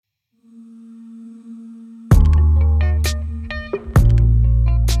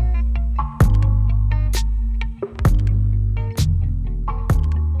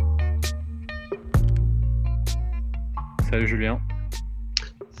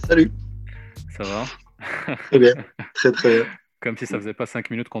Salut, Ça va? très bien, très très bien. Comme si ça faisait pas 5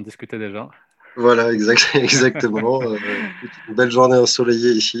 minutes qu'on discutait déjà. Voilà, exactement. Écoute, une belle journée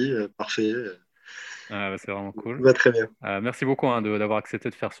ensoleillée ici, parfait. Ah, bah, c'est vraiment Tout cool. va très bien. Merci beaucoup hein, d'avoir accepté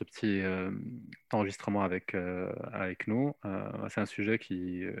de faire ce petit enregistrement avec nous. C'est un sujet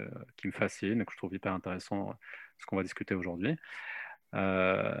qui me fascine et que je trouve hyper intéressant, ce qu'on va discuter aujourd'hui.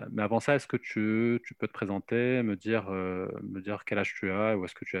 Mais avant ça, est-ce que tu peux te présenter, me dire quel âge tu as, où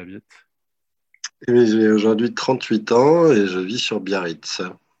est-ce que tu habites? Et j'ai aujourd'hui 38 ans et je vis sur Biarritz.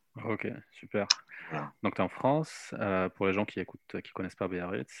 Ok, super. Voilà, Donc, tu es en France. Pour les gens qui écoutent, qui connaissent pas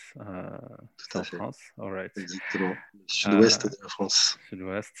Biarritz, c'est tout à en fait, France. All right. exactement. Le Euh, sud-ouest de la France.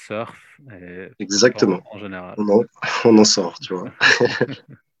 Sud-Ouest, surf et sport Exactement. en général. On en sort, tu vois.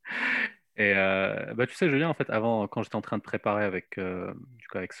 Et bah, tu sais, Julien, en fait, avant, quand j'étais en train de préparer du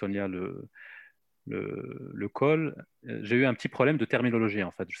coup, avec Sonia le call, j'ai eu un petit problème de terminologie,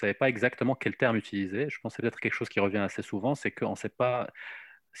 en fait. Je ne savais pas exactement quel terme utiliser. Je pense que c'est peut-être quelque chose qui revient assez souvent, c'est qu'on ne sait pas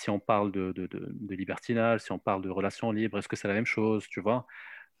si on parle de libertinage, si on parle de relations libres, est-ce que c'est la même chose, tu vois?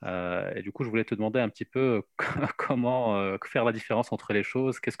 Et du coup, je voulais te demander un petit peu comment faire la différence entre les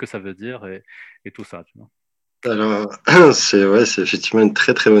choses, qu'est-ce que ça veut dire et tout ça, tu vois. Alors, c'est effectivement une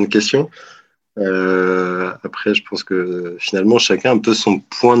très très bonne question. Après, je pense que finalement, chacun a un peu son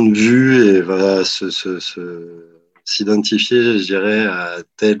point de vue et va s'identifier, je dirais, à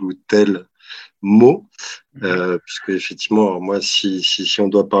tel ou tel mot. Mhm, Puisque effectivement, alors moi, si on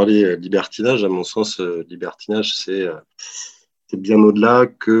doit parler libertinage, à mon sens, libertinage, c'est bien au-delà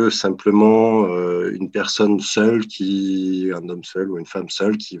que simplement une personne seule, un homme seul ou une femme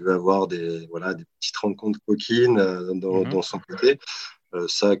seule, qui veut avoir des petites rencontres coquines mhm, dans son côté.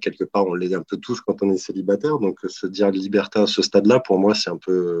 Ça, quelque part, on l'est un peu tous quand on est célibataire. Donc, se dire libertin à ce stade-là, pour moi, c'est un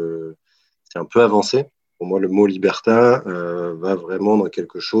peu avancé. Pour moi, le mot libertin va vraiment dans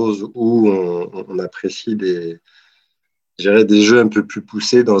quelque chose où on apprécie je dirais, des jeux un peu plus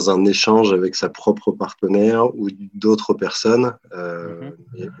poussés dans un échange avec sa propre partenaire ou d'autres personnes. mhm.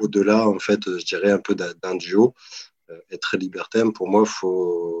 Et au-delà, en fait, je dirais un peu d'un duo. Être libertin, pour moi,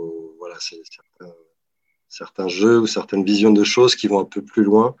 voilà, c'est certains jeux ou certaines visions de choses qui vont un peu plus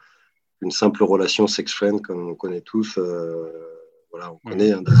loin qu'une simple relation sex-friend comme on connaît tous. Voilà, on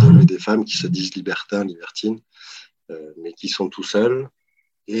connaît Mhm. hein, des hommes et des femmes qui se disent libertins, libertines, mais qui sont tout seuls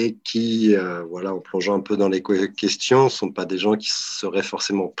et qui, voilà, en plongeant un peu dans les questions, ne sont pas des gens qui seraient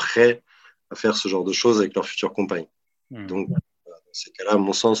forcément prêts à faire ce genre de choses avec leur future compagne. Mhm. Donc, voilà, dans ces cas-là, à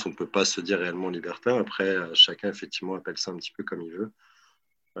mon sens, on ne peut pas se dire réellement libertin. Après, chacun, effectivement, appelle ça un petit peu comme il veut.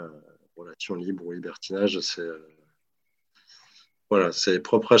 Euh, Relation libre ou libertinage, voilà, c'est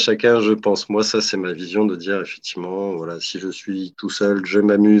propre à chacun, je pense. Moi, ça, c'est ma vision de dire, effectivement, voilà, si je suis tout seul, je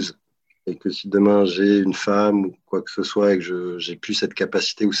m'amuse. Et que si demain j'ai une femme ou quoi que ce soit et que j'ai plus cette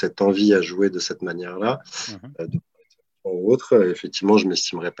capacité ou cette envie à jouer de cette manière-là, Mhm. de ou autre, effectivement, je ne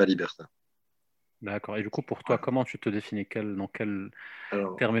m'estimerais pas libertin. D'accord. Et du coup, pour toi, Voilà. comment tu te définis? Dans quelle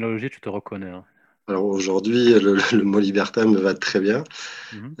Alors, terminologie tu te reconnais, hein? alors aujourd'hui, le mot libertin me va très bien.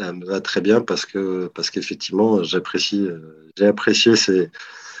 Mhm. Me va très bien parce qu'effectivement, j'ai apprécié ces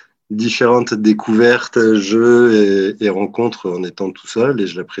différentes découvertes, jeux et rencontres en étant tout seul et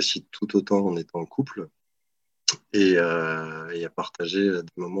je l'apprécie tout autant en étant en couple et à partager des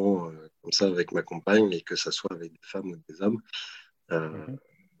moments comme ça avec ma compagne et que ça soit avec des femmes ou des hommes. Euh, Mhm.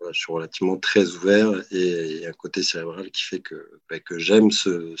 voilà, je suis relativement très ouvert et un côté cérébral qui fait que j'aime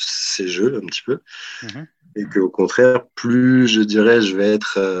ces jeux un petit peu Mhm. et qu'au contraire, plus je dirais je vais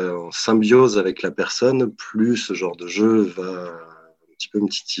être en symbiose avec la personne, plus ce genre de jeu va un petit peu me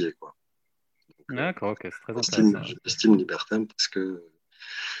titiller, quoi. Donc, D'accord, ok, c'est très je intéressant. m'estime libertin parce que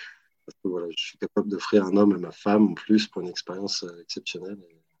voilà, je suis capable d'offrir un homme à ma femme en plus pour une expérience exceptionnelle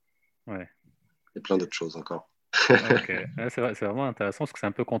Ouais. et plein d'autres choses encore. Ok, ouais, c'est vrai, c'est vraiment intéressant parce que c'est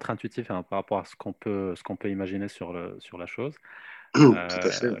un peu contre-intuitif hein, par rapport à ce qu'on peut imaginer sur la chose. Tout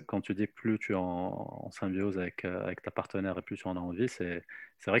à fait. Quand tu dis que plus tu es en symbiose avec ta partenaire et plus tu en as envie, c'est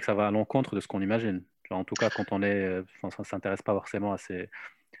vrai que ça va à l'encontre de ce qu'on imagine. Genre, en tout cas, quand enfin, ça ne s'intéresse pas forcément à ce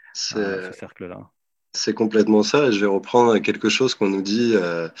C'est cercle-là. c'est complètement ça. Et je vais reprendre quelque chose qu'on nous dit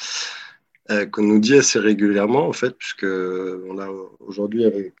assez régulièrement, en fait, puisque on a aujourd'hui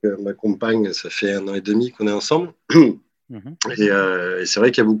avec ma compagne, ça fait 1 an et demi qu'on est ensemble. Mhm, Et c'est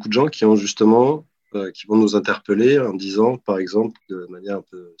vrai qu'il y a beaucoup de gens qui ont justement, qui vont nous interpeller en disant, par exemple, de manière un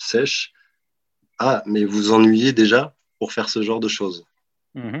peu sèche, ah, mais vous ennuyez déjà pour faire ce genre de choses.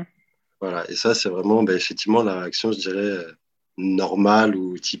 mhm, Voilà. Et ça, c'est vraiment, ben, effectivement, la réaction, je dirais, normale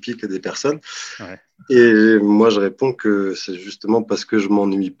ou typique des personnes. ouais. Et moi, je réponds que c'est justement parce que je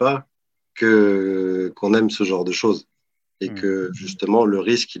m'ennuie pas qu'on aime ce genre de choses. et que justement, le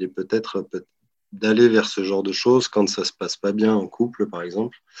risque, il est peut-être d'aller vers ce genre de choses quand ça se passe pas bien en couple, par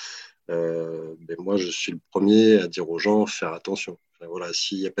exemple. Mais moi, je suis le premier à dire aux gens, faire attention. Enfin, voilà,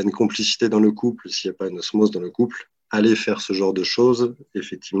 s'il n'y a pas une complicité dans le couple, s'il n'y a pas une osmose dans le couple, aller faire ce genre de choses,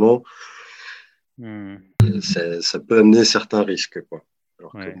 effectivement, ça peut amener certains risques, quoi.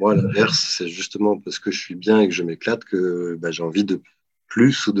 Alors que Ouais. moi, à l'inverse, c'est justement parce que je suis bien et que je m'éclate que j'ai envie de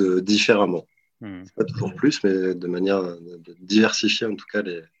plus ou de différemment. C'est pas toujours plus, mais de manière de diversifier en tout cas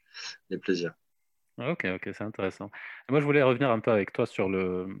les plaisirs. Ok, ok, c'est intéressant. Et moi, je voulais revenir un peu avec toi sur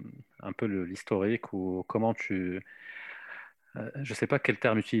l'historique ou comment je sais pas quel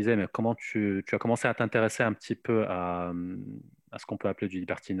terme utiliser, mais comment tu as commencé à t'intéresser un petit peu à ce qu'on peut appeler du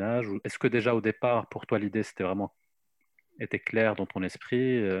libertinage. Est-ce que déjà au départ, pour toi, l'idée, c'était vraiment était claire dans ton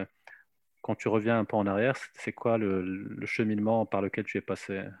esprit? Quand tu reviens un peu en arrière, c'est quoi le cheminement par lequel tu es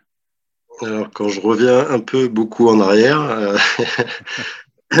passé? Alors, quand je reviens un peu beaucoup en arrière,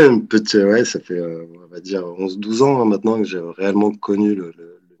 petit, ouais, ça fait, on va dire, 11-12 ans maintenant que j'ai réellement connu le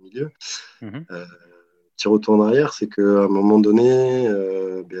milieu. Mhm, Euh, Petit retour en arrière, c'est qu'à un moment donné,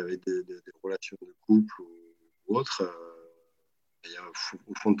 il y avait des relations de couple ou autres. Il y a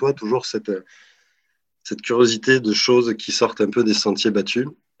au fond de toi toujours cette curiosité de choses qui sortent un peu des sentiers battus,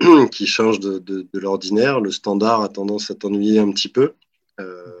 qui changent de l'ordinaire. Le standard a tendance à t'ennuyer un petit peu. mhm,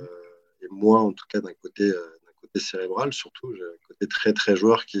 Et moi, en tout cas, d'un côté cérébral, surtout, j'ai un côté très, très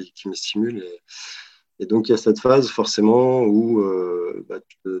joueur qui me stimule. Et donc, il y a cette phase, forcément, où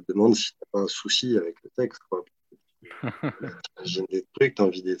tu te demandes si tu n'as pas un souci avec le texte, quoi. Voilà, t'imagines des trucs, tu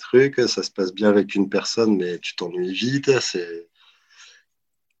envie des trucs, ça se passe bien avec une personne, mais tu t'ennuies vite.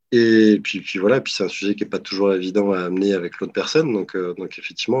 Et puis voilà, puis c'est un sujet qui n'est pas toujours évident à amener avec l'autre personne. Donc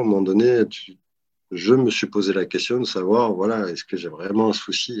effectivement, à un moment donné, je me suis posé la question de savoir, voilà, est-ce que j'ai vraiment un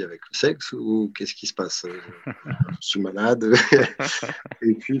souci avec le sexe ou qu'est-ce qui se passe? Je suis malade.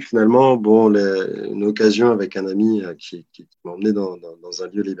 Et puis finalement, bon, une occasion avec un ami qui m'a emmené dans un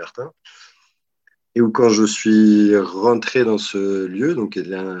lieu libertin. Et où quand je suis rentré dans ce lieu, donc il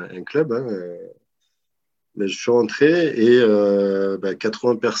y a un club, hein, mais je suis rentré et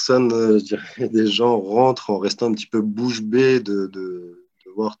 80 personnes, je dirais, des gens rentrent en restant un petit peu bouche bée de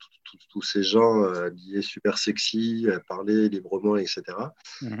voir tous ces gens habillés super sexy, parler librement, etc.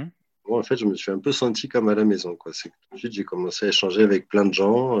 mhm. Bon, en fait, je me suis un peu senti comme à la maison, quoi. C'est que tout de suite, j'ai commencé à échanger avec plein de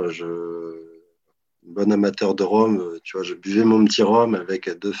gens. Bon amateur de rhum, tu vois, je buvais mon petit rhum avec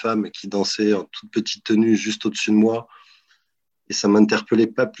deux femmes qui dansaient en toute petite tenue juste au-dessus de moi. Et ça m'interpellait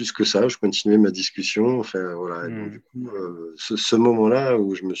pas plus que ça. Je continuais ma discussion. Enfin, voilà. Et donc, du coup, ce moment-là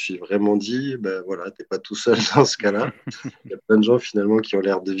où je me suis vraiment dit, ben voilà, t'es pas tout seul dans ce cas-là. Il y a plein de gens finalement qui ont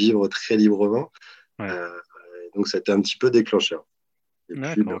l'air de vivre très librement. Ouais, Euh, donc, ça a été un petit peu déclencheur. Et puis,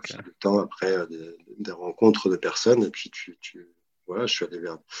 d'accord, au ok. fil du temps, après, des rencontres de personnes. Et puis, voilà, je suis allé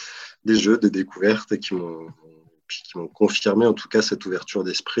vers des jeux, des découvertes qui m'ont confirmé en tout cas cette ouverture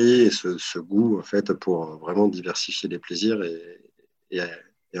d'esprit et ce goût en fait pour vraiment diversifier les plaisirs et,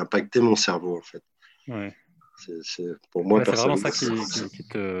 et impacter mon cerveau en fait. Ouais. Pour moi Ouais, c'est vraiment personnellement, ça qui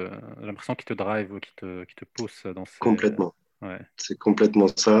te, j'ai l'impression qui te drive ou qui te pousse dans ces. complètement. Ouais. C'est complètement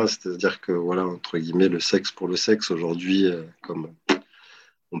ça, c'est-à-dire que voilà, entre guillemets, le sexe pour le sexe aujourd'hui, comme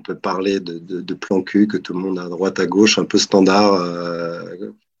on peut parler de plan cul que tout le monde a à droite à gauche, un peu standard.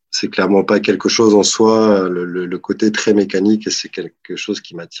 C'est clairement pas quelque chose en soi. Le côté très mécanique, c'est quelque chose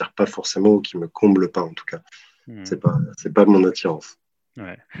qui m'attire pas forcément ou qui me comble pas en tout cas. Mhm. C'est pas mon attirance.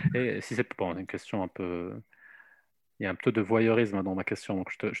 Ouais. Et si c'est bon, une question un peu. Il y a un peu de voyeurisme dans ma question, donc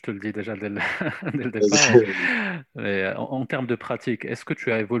je te le dis déjà dès le départ. Mais en termes de pratique, est-ce que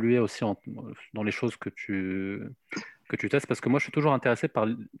tu as évolué aussi dans les choses que tu testes? Parce que moi, je suis toujours intéressé par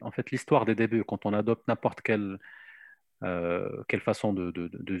en fait, l'histoire des débuts. Quand on adopte n'importe quelle façon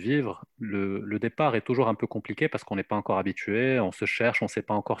de vivre, le départ est toujours un peu compliqué parce qu'on n'est pas encore habitué, on se cherche, on ne sait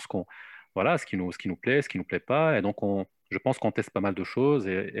pas encore voilà, ce qui nous plaît, ce qui ne nous plaît pas. Et donc, je pense qu'on teste pas mal de choses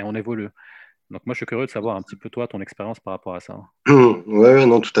et on évolue. Donc moi, je suis curieux de savoir un petit peu toi, ton expérience par rapport à ça. Ouais, ouais,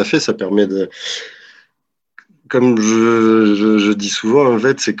 non, tout à fait. Ça permet de, comme je dis souvent, en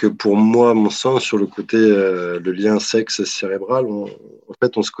fait, c'est que pour moi, mon sens sur le côté, le lien sexe cérébral, en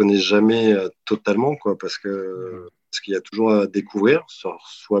fait, on se connaît jamais totalement, quoi, Mhm. parce qu'il y a toujours à découvrir sur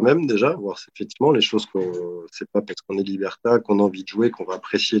soi-même déjà, voir effectivement les choses qu'on, c'est pas parce qu'on est libertin qu'on a envie de jouer qu'on va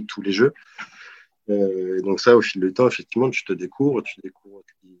apprécier tous les jeux. Et donc ça, au fil du temps, effectivement, tu découvres ce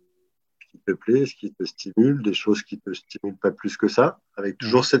qui te plaît, ce qui te stimule, des choses qui te stimulent pas plus que ça, avec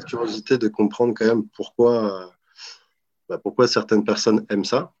toujours Mhm. cette curiosité de comprendre quand même pourquoi certaines personnes aiment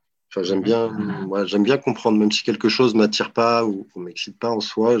ça. Enfin, Mhm. j'aime bien comprendre, même si quelque chose m'attire pas ou m'excite pas en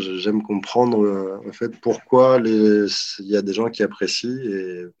soi, j'aime comprendre en fait pourquoi il y a des gens qui apprécient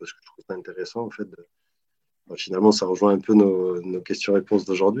et parce que je trouve ça intéressant en fait. Finalement, ça rejoint un peu nos questions-réponses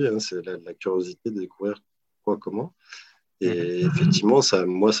d'aujourd'hui, hein, c'est la curiosité de découvrir quoi, comment. Mhm. Et effectivement,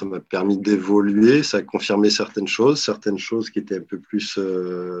 moi, ça m'a permis d'évoluer, ça a confirmé certaines choses qui étaient un peu plus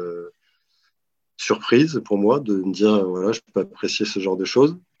surprises pour moi, de me dire, voilà, je peux apprécier ce genre de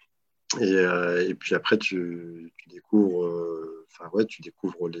choses. Et puis après, tu découvres, enfin, ouais, tu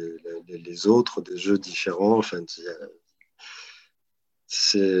découvres les autres, des jeux différents. Enfin,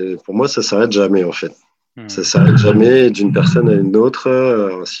 pour moi, ça s'arrête jamais, en fait. Ça Mhm. s'arrête jamais d'une personne à une autre.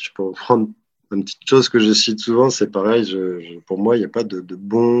 Alors, si je peux reprendre une petite chose que je cite souvent, c'est pareil. Pour moi, il n'y a pas de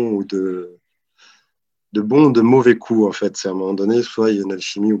bon ou de bons ou de mauvais coups, en fait. C'est à un moment donné, soit il y a une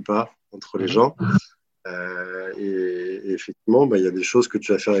alchimie ou pas entre les Mhm. gens. Et effectivement, bah, il y a des choses que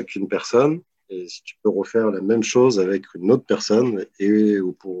tu vas faire avec une personne. Et si tu peux refaire la même chose avec une autre personne, et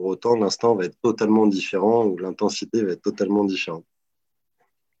où pour autant l'instant va être totalement différent, ou l'intensité va être totalement différente.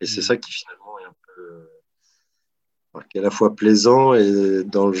 Et c'est Mhm. ça qui finalement est un peu, enfin, qui est à la fois plaisant et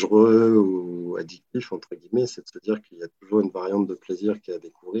dangereux ou addictif, entre guillemets, c'est de se dire qu'il y a toujours une variante de plaisir qui est à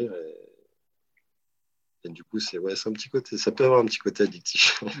découvrir. Et du coup, c'est un petit côté, ça peut avoir un petit côté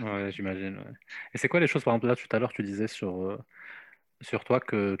addictif. Ouais, j'imagine. Ouais. Et c'est quoi les choses, par exemple, là, tout à l'heure, tu disais sur toi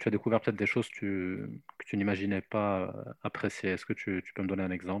que tu as découvert peut-être des choses que tu n'imaginais pas apprécier. Est-ce que tu peux me donner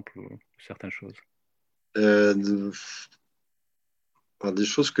un exemple ou certaines choses? Euh, de- Alors, des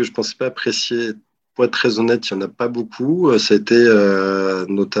choses que je pensais pas apprécier, pour être très honnête, il n'y en a pas beaucoup. Ça a été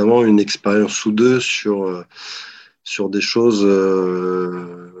notamment une expérience ou deux sur des choses,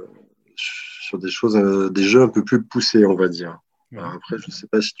 des jeux un peu plus poussés, on va dire. Alors Mhm. après, je ne sais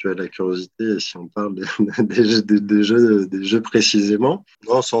pas si tu as la curiosité et si on parle des jeux précisément.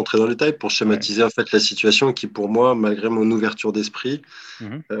 Non, sans entrer dans les détails, pour Ouais. schématiser en fait la situation qui, pour moi, malgré mon ouverture d'esprit,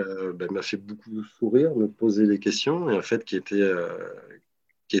 Mhm. m'a fait beaucoup sourire, me poser des questions, et en fait, qui était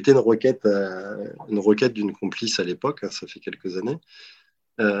une requête d'une complice à l'époque, hein, ça fait quelques années,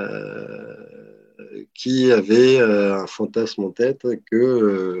 qui avait un fantasme en tête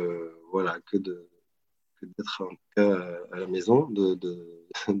voilà, que d'être en tout cas à la maison,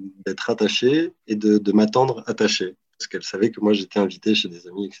 d'être attaché et de m'attendre attaché. Parce qu'elle savait que moi j'étais invité chez des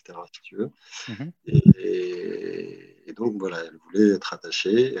amis, etc., si tu veux. Mhm. Et donc voilà, elle voulait être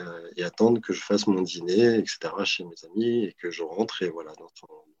attachée et attendre que je fasse mon dîner, etc., chez mes amis et que je rentre. Et voilà,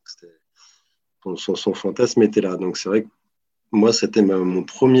 son fantasme était là. Donc c'est vrai que moi, c'était mon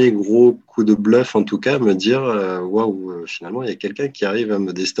premier gros coup de bluff, en tout cas, me dire, waouh, finalement, il y a quelqu'un qui arrive à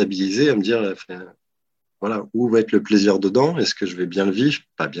me déstabiliser, à me dire, enfin, voilà, où va être le plaisir dedans? Est-ce que je vais bien le vivre?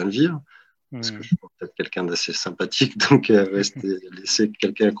 Pas bien le vivre? Parce que je Mhm. suis peut-être quelqu'un d'assez sympathique, donc laisser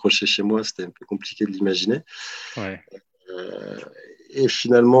quelqu'un accroché chez moi, c'était un peu compliqué de l'imaginer. Ouais. Euh, et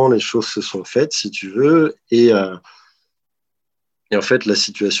finalement, les choses se sont faites, si tu veux, et en fait, la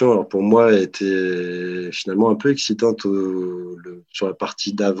situation, alors pour moi, était finalement un peu excitante sur la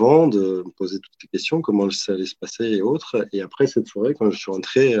partie d'avant, de me poser toutes ces questions, comment ça allait se passer et autres. Et après cette soirée, quand je suis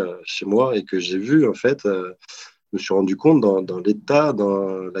rentré chez moi et que j'ai vu, en fait, je me suis rendu compte dans l'état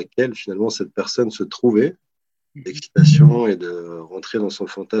dans lequel finalement cette personne se trouvait, Mhm. d'excitation et de rentrer dans son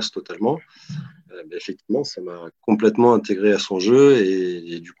fantasme totalement. Mais effectivement, ça m'a complètement intégré à son jeu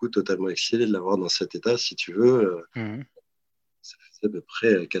et du coup totalement excité de l'avoir dans cet état, si tu veux. Mhm. Ça faisait à peu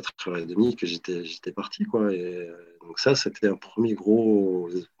près 4h30 que j'étais parti, quoi. Donc ça, c'était un premier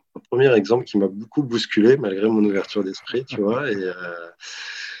exemple qui m'a beaucoup bousculé, malgré mon ouverture d'esprit, tu vois.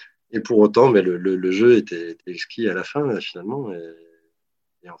 Et pour autant, mais le jeu était exquis à la fin, finalement.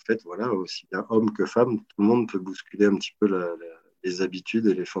 Et en fait, voilà, aussi bien homme que femme, tout le monde peut bousculer un petit peu les habitudes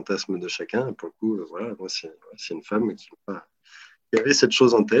et les fantasmes de chacun. Et pour le coup, voilà, moi, c'est une femme qui avait cette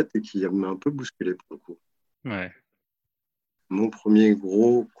chose en tête et qui m'a un peu bousculé, pour le coup. Ouais. Mon premier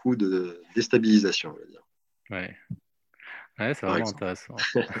gros coup de déstabilisation, on va dire, Ouais. Ouais, c'est par vraiment exemple. intéressant.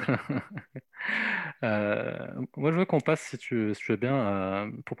 Moi, je veux qu'on passe, si tu veux bien,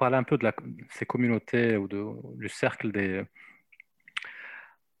 pour parler un peu de ces communautés ou du cercle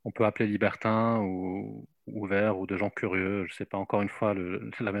on peut appeler libertins ou ouverts ou de gens curieux. Je sais pas, encore une fois,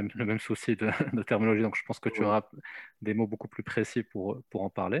 le même souci de terminologie. Donc, je pense que tu auras des mots beaucoup plus précis pour en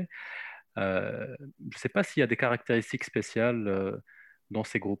parler. Je ne sais pas s'il y a des caractéristiques spéciales dans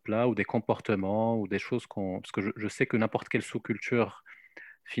ces groupes-là ou des comportements ou des choses Parce que je sais que n'importe quelle sous-culture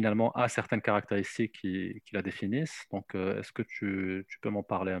finalement a certaines caractéristiques qui la définissent. Donc, est-ce que tu peux m'en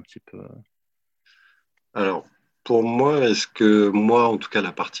parler un petit peu? Alors, pour moi, moi, en tout cas,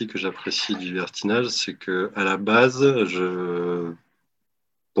 la partie que j'apprécie du libertinage, c'est que à la base,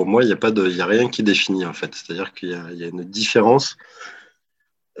 Pour moi, il y a rien qui définit en fait. C'est-à-dire il y a une différence,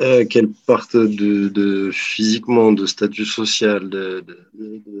 qu'elle parte physiquement, de statut social,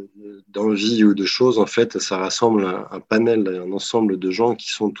 d'envie ou de choses. En fait, ça rassemble un panel, un ensemble de gens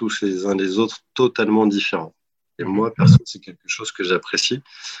qui sont tous les uns les autres totalement différents. Et Mhm. moi, perso, c'est quelque chose que j'apprécie.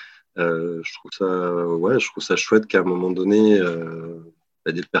 Je trouve ça chouette qu'à un moment donné, il y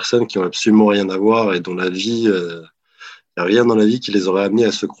a des personnes qui ont absolument rien à voir et dont la vie, il n'y a rien dans la vie qui les aurait amenés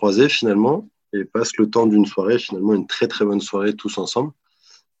à se croiser finalement et passent le temps d'une soirée, finalement une très très bonne soirée tous ensemble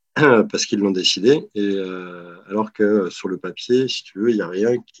parce qu'ils l'ont décidé. Alors que sur le papier, si tu veux, il n'y a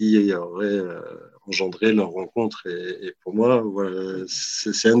rien qui aurait engendré leur rencontre. Et pour moi, voilà,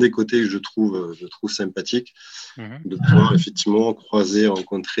 c'est un des côtés que je trouve sympathique Mhm. de pouvoir effectivement croiser,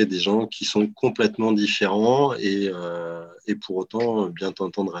 rencontrer des gens qui sont complètement différents et pour autant bien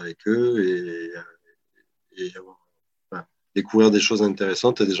t'entendre avec eux et voilà, découvrir des choses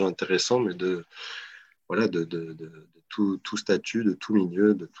intéressantes et des gens intéressants, mais voilà, tout statut, de tout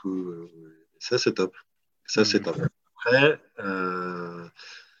milieu, de tout. Ça, c'est top. Ça, c'est Mhm. top. Après,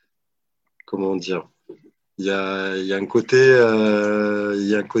 comment dire, il y a un côté,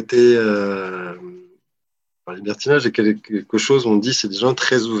 dans le libertinage, il y a quelque chose, on dit, c'est des gens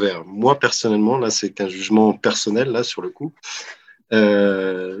très ouverts. Moi, personnellement, là, c'est qu'un jugement personnel, là, sur le coup.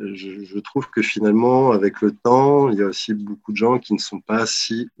 Je trouve que finalement, avec le temps, il y a aussi beaucoup de gens qui ne sont pas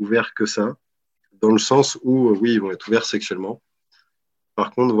si ouverts que ça, dans le sens où, oui, ils vont être ouverts sexuellement.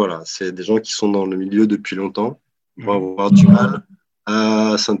 Par contre, voilà, c'est des gens qui sont dans le milieu depuis longtemps, vont Mhm. avoir du mal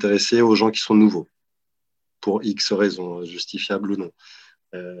à s'intéresser aux gens qui sont nouveaux, pour X raisons, justifiables ou non.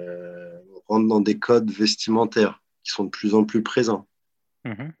 On rentre dans des codes vestimentaires qui sont de plus en plus présents.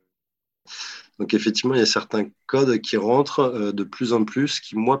 Mhm. Donc effectivement, il y a certains codes qui rentrent de plus en plus,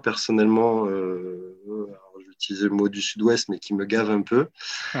 qui moi personnellement, alors, je vais utiliser le mot du Sud-Ouest, mais qui me gave un peu,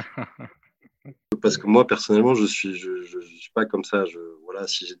 parce que moi personnellement, je suis pas comme ça. Voilà,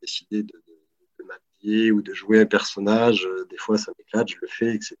 si j'ai décidé de m'habiller ou de jouer un personnage, des fois ça m'éclate, je le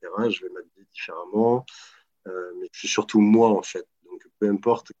fais, etc. Je vais m'habiller différemment, mais je suis surtout moi en fait. Donc peu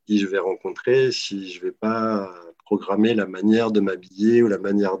importe qui je vais rencontrer, si je vais pas programmer la manière de m'habiller ou la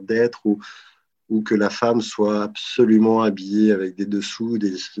manière d'être ou que la femme soit absolument habillée avec des dessous,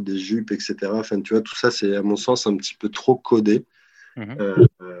 des jupes, etc. Enfin, tu vois, tout ça, c'est à mon sens un petit peu trop codé. Mhm.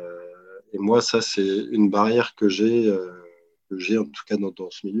 Et moi, ça, c'est une barrière que j'ai en tout cas dans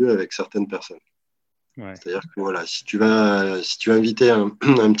ce milieu avec certaines personnes. Ouais. C'est-à-dire que voilà, si tu vas inviter un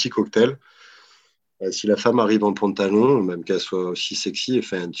petit cocktail, si la femme arrive en pantalon, même qu'elle soit aussi sexy,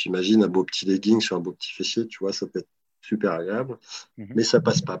 enfin, tu imagines un beau petit legging sur un beau petit fessier, tu vois, ça peut être super agréable, Mhm. mais ça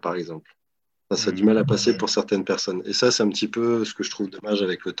passe pas, par exemple. Ça a du Mhm. mal à passer pour certaines personnes. Et ça, c'est un petit peu ce que je trouve dommage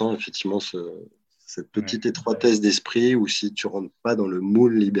avec le temps, effectivement, cette Ouais. petite étroitesse d'esprit où si tu rentres pas dans le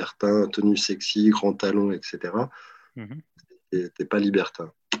moule libertin, tenue sexy, grand talon, etc., Mhm. t'es pas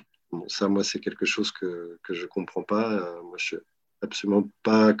libertin. Bon, ça, moi, c'est quelque chose que je comprends pas. Moi, je suis absolument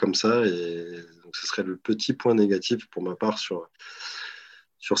pas comme ça. Et donc, ce serait le petit point négatif pour ma part sur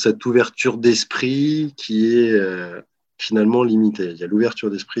cette ouverture d'esprit qui est finalement limitée. Il y a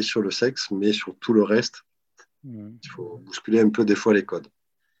l'ouverture d'esprit sur le sexe, mais sur tout le reste, Mhm. il faut bousculer un peu des fois les codes.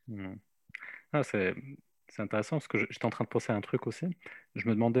 Mhm. Ah, c'est intéressant parce que j'étais en train de penser à un truc aussi. Je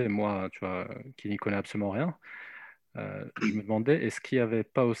me demandais, moi, tu vois, qui n'y connaît absolument rien, je me demandais est-ce qu'il n'y avait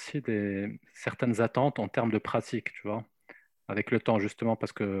pas aussi certaines attentes en termes de pratique, tu vois, avec le temps, justement,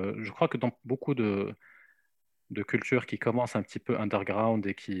 parce que je crois que dans beaucoup de cultures qui commencent un petit peu underground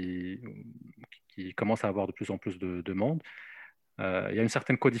et qui commencent à avoir de plus en plus de monde, il y a une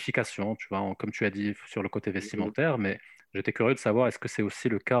certaine codification, tu vois, comme tu as dit, sur le côté vestimentaire, mais j'étais curieux de savoir est-ce que c'est aussi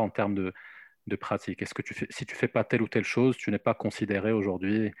le cas en termes de pratique. Est-ce que si tu fais pas telle ou telle chose, tu n'es pas considéré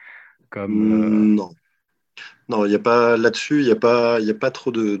aujourd'hui comme... Non, non, il n'y a pas là-dessus, il y a pas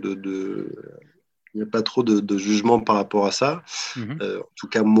trop il y a pas trop de jugement par rapport à ça. Mhm. En tout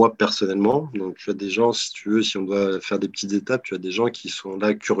cas, moi personnellement. Donc, tu as des gens, si tu veux, si on doit faire des petites étapes, tu as des gens qui sont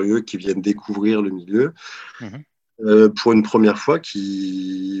là curieux, qui viennent découvrir le milieu Mhm. pour une première fois,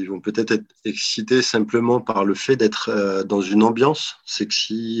 qui vont peut-être être excités simplement par le fait d'être dans une ambiance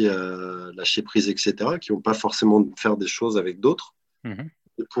sexy, lâcher prise, etc., qui vont pas forcément faire des choses avec d'autres. Mhm.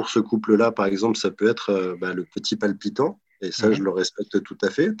 Et pour ce couple-là, par exemple, ça peut être le petit palpitant. Et ça, je Mhm. le respecte tout à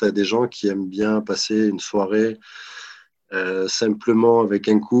fait. Tu as des gens qui aiment bien passer une soirée simplement avec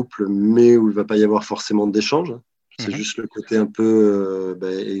un couple, mais où il ne va pas y avoir forcément d'échange. C'est Mhm. juste le côté un peu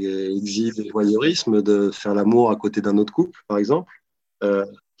exhibe et voyeurisme de faire l'amour à côté d'un autre couple, par exemple. Euh,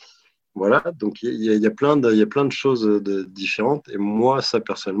 voilà, donc il y a plein de choses différentes. Et moi, ça,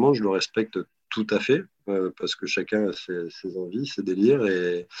 personnellement, je le respecte tout à fait, parce que chacun a ses envies, ses délires,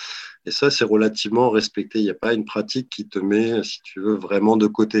 et ça, c'est relativement respecté. Il n'y a pas une pratique qui te met, si tu veux, vraiment de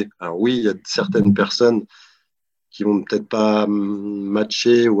côté. Alors oui, il y a certaines personnes qui vont peut-être pas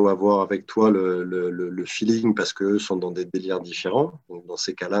matcher ou avoir avec toi le feeling parce qu'eux sont dans des délires différents. Donc dans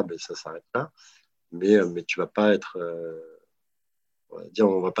ces cas-là, ben, ça s'arrête là. Mais tu vas pas être,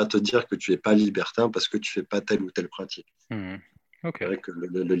 on va pas te dire que tu es pas libertin parce que tu fais pas telle ou telle pratique. Ok. C'est vrai que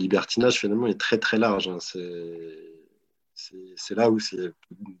le libertinage finalement est très très large, hein. C'est là où c'est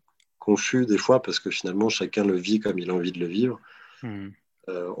confus des fois parce que finalement chacun le vit comme il a envie de le vivre.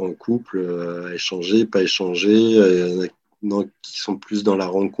 En couple, échanger, pas échanger. Il y en a qui sont plus dans la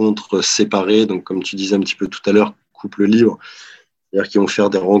rencontre séparée, donc comme tu disais un petit peu tout à l'heure, couple libre, c'est-à-dire qu'ils vont faire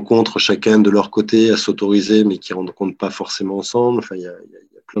des rencontres chacun de leur côté à s'autoriser, mais qui ne rencontrent pas forcément ensemble. Enfin, il y a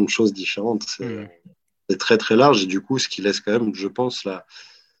plein de choses différentes. C'est très très large et du coup, ce qui laisse quand même, je pense, là,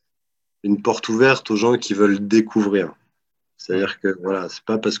 une porte ouverte aux gens qui veulent découvrir. C'est-à-dire que voilà, c'est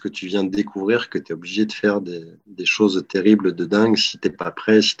pas parce que tu viens de découvrir que tu es obligé de faire des choses terribles de dingue si t'es pas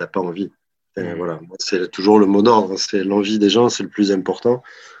prêt, si t'as pas envie. Et voilà, c'est toujours le mot d'ordre, hein. C'est l'envie des gens, c'est le plus important,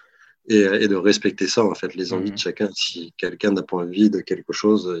 et de respecter ça en fait, les envies de chacun. Si quelqu'un n'a pas envie de quelque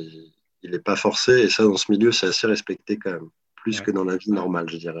chose, il n'est pas forcé, et ça dans ce milieu c'est assez respecté quand même, plus que dans la vie normale,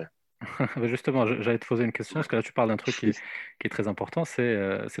 je dirais. Justement, j'allais te poser une question, parce que là tu parles d'un truc qui est très important, c'est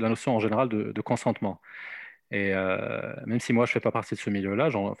la notion en général de consentement. Et même si moi je fais pas partie de ce milieu-là,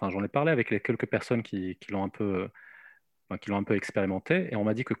 j'en ai parlé avec les quelques personnes qui l'ont un peu, qui l'ont un peu expérimenté, et on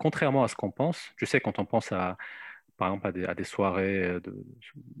m'a dit que contrairement à ce qu'on pense, tu sais, quand on pense par exemple à des soirées,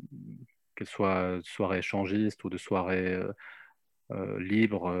 qu'elles soient soirées échangistes ou de soirées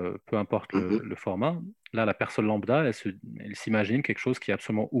libres, peu importe Mhm. le format, là la personne lambda, elle s'imagine quelque chose qui est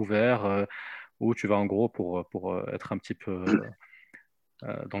absolument ouvert, où tu vas en gros pour être un petit peu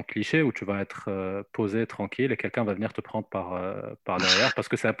dans le cliché, où tu vas être posé, tranquille, et quelqu'un va venir te prendre par derrière, parce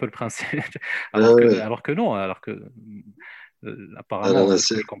que c'est un peu le principe. Ah ouais. Alors que non, alors que Ah non, apparemment, non, de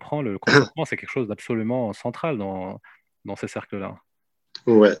ce que je comprends, le consentement, c'est quelque chose d'absolument central dans ces cercles-là.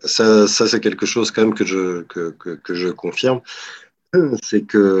 ouais, ça c'est quelque chose quand même que je confirme. C'est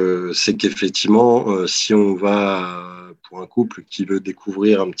qu'effectivement, si on va pour un couple qui veut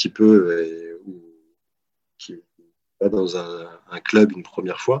découvrir un petit peu ou qui va dans un club une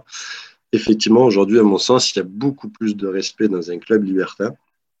première fois, effectivement, aujourd'hui, à mon sens, il y a beaucoup plus de respect dans un club libertin,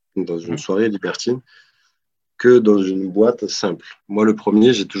 dans une Mhm. soirée libertine, que dans une boîte simple. Moi, le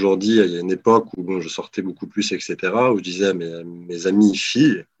premier, j'ai toujours dit, il y a une époque où bon, je sortais beaucoup plus, etc., où je disais à mes amies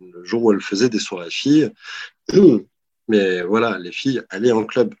filles, le jour où elles faisaient des soirées filles, mais voilà, les filles, allez en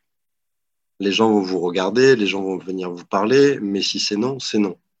club. Les gens vont vous regarder, les gens vont venir vous parler, mais si c'est non, c'est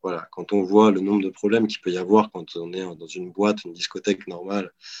non. Voilà, quand on voit le nombre de problèmes qu'il peut y avoir quand on est dans une boîte, une discothèque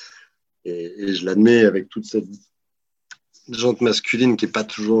normale, et je l'admets avec toute cette jante masculine qui n'est pas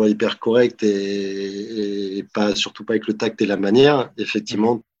toujours hyper correcte et pas, surtout pas avec le tact et la manière, Mhm.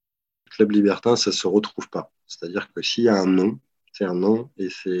 effectivement, club libertin, ça ne se retrouve pas. C'est-à-dire que s'il y a un non, c'est un non et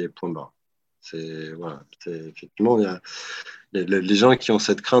c'est point barre. Voilà, effectivement, il y a les gens qui ont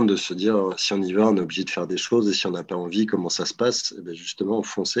cette crainte de se dire si on y va, on est obligé de faire des choses et si on n'a pas envie, comment ça se passe? Eh bien, justement,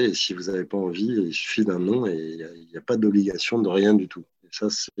 foncez et si vous n'avez pas envie, il suffit d'un non et il n'y a pas d'obligation de rien du tout. Et ça,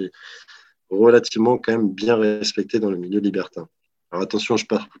 c'est relativement quand même bien respecté dans le milieu libertin. Alors attention, je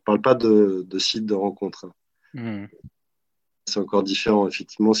ne parle pas de sites de rencontres, hein. Mhm. C'est encore différent.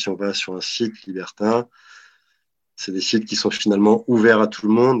 Effectivement, si on va sur un site libertin, c'est des sites qui sont finalement ouverts à tout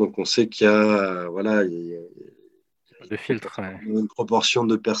le monde. Donc on sait qu'il y a, voilà, il y a De filtre, ouais. une proportion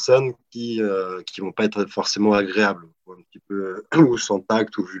de personnes qui vont pas être forcément agréables, ou un petit peu ou sans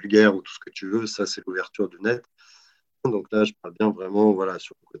tact ou vulgaire ou tout ce que tu veux. Ça, c'est l'ouverture du net. Donc là, je parle bien vraiment voilà,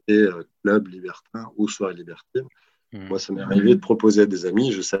 sur le côté club libertin ou soirée libertine. Mhm. Moi, ça m'est arrivé de proposer à des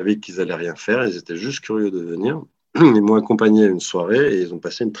amis, je savais qu'ils allaient rien faire, ils étaient juste curieux de venir. Ils m'ont accompagné à une soirée et ils ont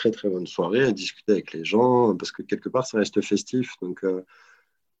passé une très très bonne soirée à discuter avec les gens parce que quelque part ça reste festif. Donc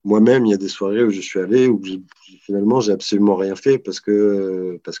moi-même, il y a des soirées où je suis allé où finalement j'ai absolument rien fait parce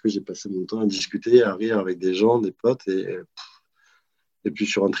que j'ai passé mon temps à discuter, à rire avec des gens, des potes et puis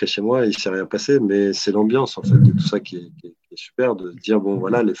je suis rentré chez moi et il s'est rien passé. Mais c'est l'ambiance en fait de tout ça qui est super de se dire bon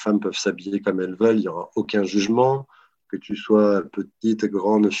voilà les femmes peuvent s'habiller comme elles veulent, il y aura aucun jugement que tu sois petite,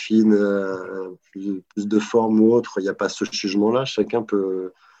 grande, fine, plus de forme ou autre, il n'y a pas ce jugement-là. Chacun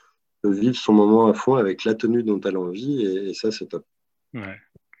peut vivre son moment à fond avec la tenue dont elle a envie et ça c'est top. Ouais.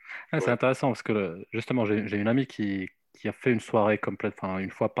 Ah, c'est Ouais. intéressant parce que justement, j'ai une amie qui a fait une soirée complète, enfin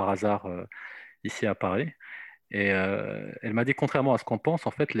une fois par hasard ici à Paris. Et elle m'a dit, contrairement à ce qu'on pense,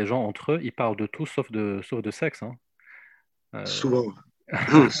 en fait, les gens entre eux, ils parlent de tout sauf de sexe, hein. Euh, Souvent,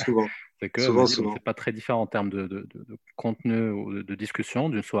 souvent. C'est qu'elle me Souvent, dit, bon, c'est souvent. pas très différent en termes de contenu ou de discussion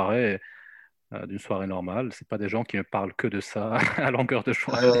d'une soirée normale. C'est pas des gens qui ne parlent que de ça à longueur de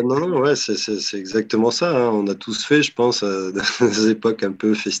journée. Non, non, ouais, c'est exactement ça, hein. On a tous fait, je pense, des époques un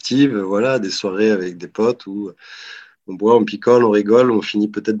peu festives, voilà, des soirées avec des potes où on boit, on picole, on rigole, on finit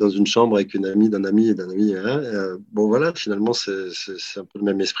peut-être dans une chambre avec une amie d'un ami et d'un ami, hein. Bon, voilà, finalement, c'est un peu le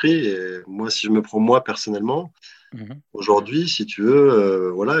même esprit. Et moi, si je me prends moi personnellement, Mhm. aujourd'hui, si tu veux,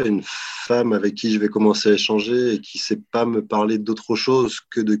 voilà, une femme avec qui je vais commencer à échanger et qui sait pas me parler d'autre chose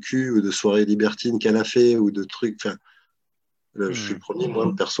que de cul ou de soirées libertines qu'elle a fait ou de trucs, enfin, je suis le Mhm. premier,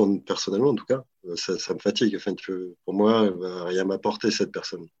 moi, personnellement, en tout cas, ça me fatigue. Enfin, pour moi, elle va rien m'apporter, cette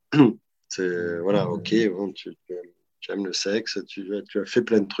personne. C'est, Mhm. voilà, ok, bon, tu aimes le sexe, tu as fait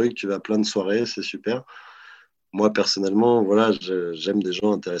plein de trucs, tu vas à plein de soirées, c'est super. Moi, personnellement, voilà, j'aime des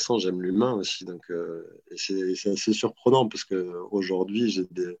gens intéressants, j'aime l'humain aussi. Donc, et c'est assez surprenant parce qu'aujourd'hui, j'ai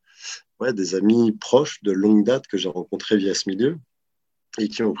ouais, des amis proches de longue date que j'ai rencontrés via ce milieu et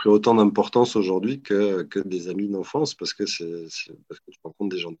qui ont pris autant d'importance aujourd'hui que des amis d'enfance parce que tu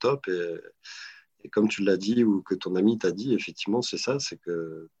rencontres des gens top et comme tu l'as dit ou que ton ami t'a dit, effectivement, c'est ça, c'est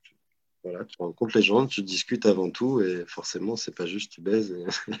que voilà, tu rencontres les gens, tu discutes avant tout et forcément, c'est pas juste tu baises.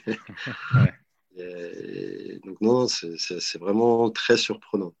 Ouais, Donc non, c'est vraiment très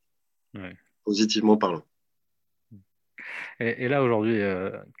surprenant, ouais. positivement parlant. Et là, aujourd'hui,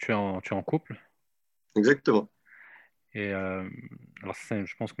 tu es en couple. Exactement. Et alors, c'est,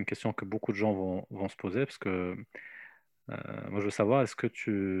 je pense, qu'une question que beaucoup de gens vont se poser, parce que moi, je veux savoir, est-ce que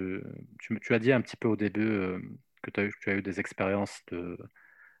tu as dit un petit peu au début que tu as eu des expériences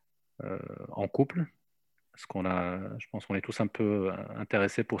en couple? Parce qu'on a, je pense qu'on est tous un peu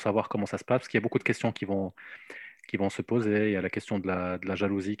intéressés pour savoir comment ça se passe, parce qu'il y a beaucoup de questions qui vont se poser. Il y a la question de la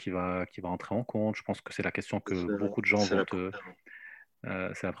jalousie qui va entrer en compte. Je pense que c'est la question que C'est beaucoup de gens c'est vont la te...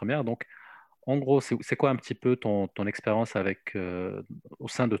 première. c'est la première. Donc, en gros, c'est quoi un petit peu ton expérience avec, au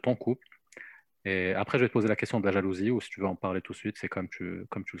sein de ton couple? Et après, je vais te poser la question de la jalousie, ou si tu veux en parler tout de suite, c'est comme tu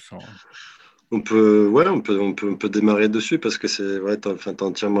le sens. Ouais, on peut démarrer dessus parce que c'est, ouais, enfin, t'as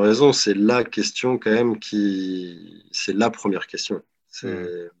entièrement raison. C'est la question quand même c'est la première question. Hmm.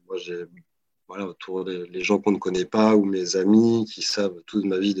 Moi, voilà, autour des les gens qu'on ne connaît pas ou mes amis qui savent toute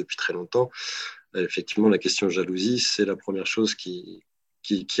ma vie depuis très longtemps. Effectivement, la question jalousie, c'est la première chose qui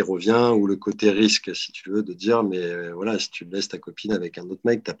revient ou le côté risque, si tu veux, de dire, mais voilà, si tu laisses ta copine avec un autre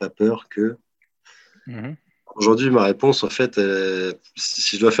mec, t'as pas peur que Mhm. aujourd'hui, ma réponse, en fait,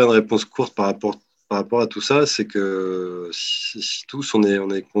 si je dois faire une réponse courte par rapport à tout ça, c'est que si tous on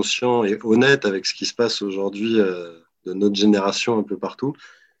est conscient et honnête avec ce qui se passe aujourd'hui de notre génération un peu partout,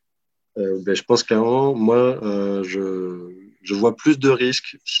 ben, je pense qu'avant, moi, je vois plus de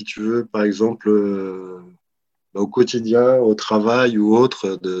risques, si tu veux, par exemple, au quotidien, au travail ou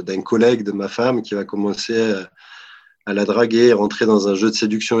autre, d'un collègue de ma femme qui va commencer à la draguer, rentrer dans un jeu de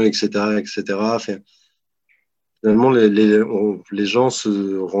séduction, etc., etc. Enfin, finalement, les gens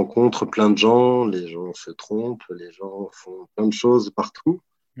se rencontrent plein de gens, les gens se trompent, les gens font plein de choses partout.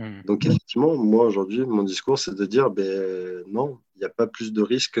 Mhm. Donc, effectivement, moi, aujourd'hui, mon discours, c'est de dire, ben, non, il n'y a pas plus de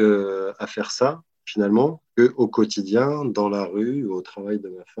risque à faire ça, finalement, qu'au quotidien, dans la rue, au travail de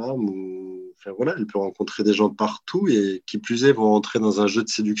ma femme. Enfin, voilà, elle peut rencontrer des gens partout et qui plus est, vont rentrer dans un jeu de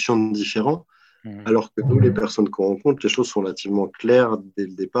séduction différent. Mhm. Alors que nous, les personnes qu'on rencontre, les choses sont relativement claires dès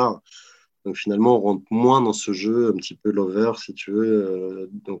le départ. Donc finalement, on rentre moins dans ce jeu un petit peu lover, si tu veux.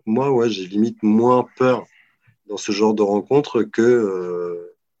 Donc moi, ouais, j'ai limite moins peur dans ce genre de rencontre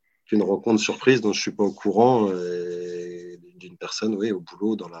qu'une rencontre surprise dont je suis pas au courant d'une personne, oui, au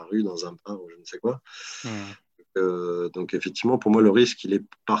boulot, dans la rue, dans un bar ou je ne sais quoi. Mhm. Donc effectivement, pour moi, le risque, il est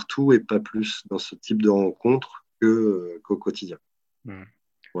partout et pas plus dans ce type de rencontre qu'au quotidien. Mhm.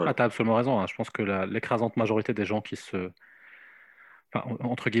 Ah, Voilà. tu as absolument raison, hein. Je pense que l'écrasante majorité des gens enfin,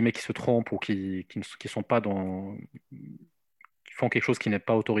 entre guillemets, qui se trompent ou qui sont pas qui font quelque chose qui n'est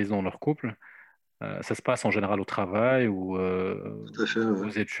pas autorisé dans leur couple, ça se passe en général au travail ou Tout à fait. aux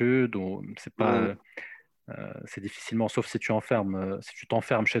Ouais. études. Ou c'est Ouais. pas, c'est difficilement, sauf si tu enfermes, si tu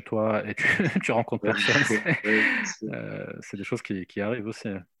t'enfermes chez toi et tu, tu rencontres Ouais. personne, Ouais. c'est des choses qui arrivent aussi.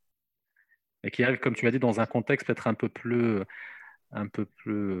 Et qui arrivent, comme tu l'as dit, dans un contexte peut-être un peu plus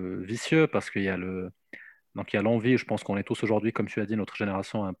vicieux, parce qu'il y a donc il y a l'envie. Je pense qu'on est tous aujourd'hui, comme tu as dit, notre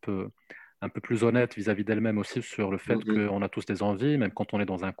génération un peu plus honnête vis-à-vis d'elle-même aussi sur le fait Mhm. qu'on a tous des envies, même quand on est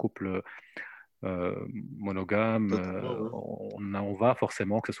dans un couple monogame, Totalement, ouais. on va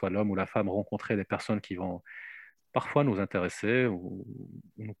forcément, que ce soit l'homme ou la femme, rencontrer des personnes qui vont parfois nous intéresser ou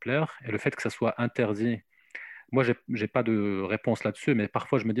nous plaire. Et le fait que ça soit interdit, moi, j'ai pas de réponse là-dessus, mais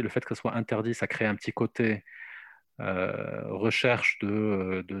parfois je me dis le fait que ça soit interdit, ça crée un petit côté recherche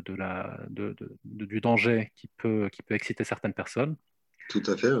du danger qui peut exciter certaines personnes, Tout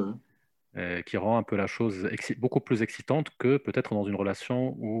à fait. Ouais. qui rend un peu la chose beaucoup plus excitante que peut-être dans une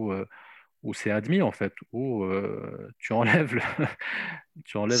relation où c'est admis en fait, où tu enlèves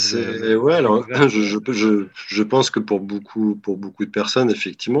tu enlèves Ouais, la alors couverture. je pense que pour beaucoup de personnes,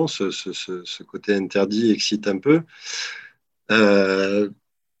 effectivement, ce côté interdit excite un peu. Euh,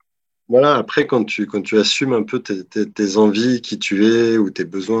 voilà, après, quand tu assumes un peu tes envies, qui tu es, ou tes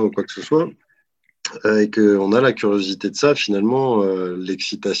besoins, ou quoi que ce soit, et qu'on a la curiosité de ça, finalement,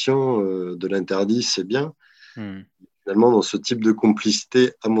 l'excitation de l'interdit, c'est bien. Hmm. Finalement, dans ce type de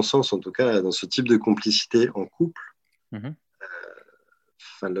complicité, à mon sens en tout cas, dans ce type de complicité en couple, Mhm.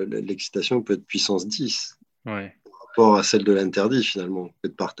 enfin, l'excitation peut être puissance 10 Ouais. par rapport à celle de l'interdit, finalement. De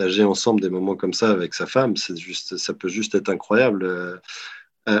partager ensemble des moments comme ça avec sa femme, ça peut juste être incroyable.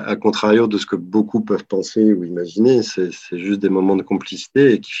 À contrario de ce que beaucoup peuvent penser ou imaginer, c'est juste des moments de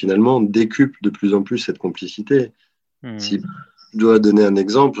complicité et qui finalement décuplent de plus en plus cette complicité. Hmm. Si je dois donner un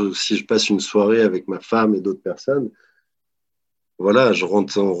exemple, si je passe une soirée avec ma femme et d'autres personnes, voilà,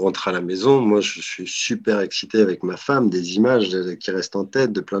 on rentre à la maison. Moi, je suis super excité avec ma femme, des images qui restent en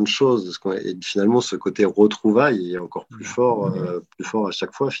tête, de plein de choses. Et finalement, ce côté retrouvaille est encore Hmm. plus fort à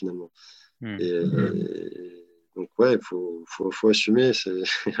chaque fois, finalement. Hmm. Et donc, ouais, faut assumer,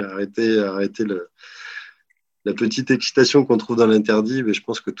 arrêter la petite excitation qu'on trouve dans l'interdit. Mais je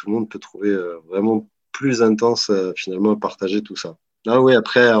pense que tout le monde peut trouver vraiment plus intense, finalement, à partager tout ça. Ah oui,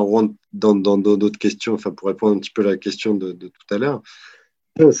 après, on rentre dans d'autres questions, enfin, pour répondre un petit peu à la question de tout à l'heure.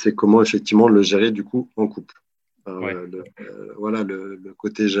 C'est comment effectivement le gérer du coup en couple. Ouais. Voilà, le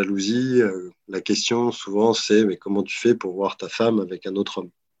côté jalousie, la question souvent c'est mais comment tu fais pour voir ta femme avec un autre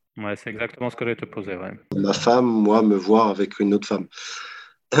homme? Ouais, c'est exactement ce que j'allais te poser. Ouais. Ma femme, moi, me voir avec une autre femme.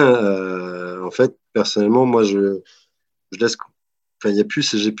 En fait, personnellement, moi, je laisse. Enfin, j'ai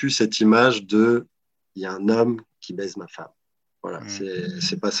plus cette image de il y a un homme qui baise ma femme. Voilà, Hmm.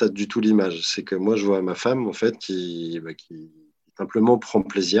 c'est pas ça du tout l'image. C'est que moi, je vois ma femme en fait qui simplement prend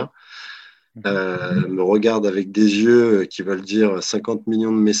plaisir Mhm. me regarde avec des yeux qui veulent dire 50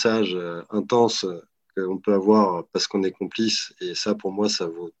 millions de messages intenses qu'on peut avoir parce qu'on est complice. Et ça, pour moi, ça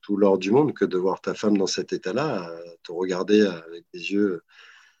vaut tout l'or du monde que de voir ta femme dans cet état-là, te regarder avec des yeux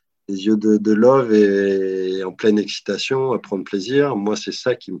de love et en pleine excitation, à prendre plaisir. Moi, c'est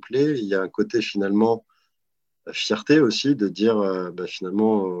ça qui me plaît. Il y a un côté finalement fierté aussi de dire bah,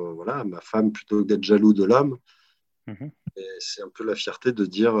 finalement, voilà, ma femme, plutôt que d'être jaloux de l'homme, Mhm. et c'est un peu la fierté de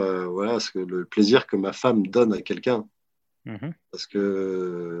dire voilà, ce que le plaisir que ma femme donne à quelqu'un. Mhm. Parce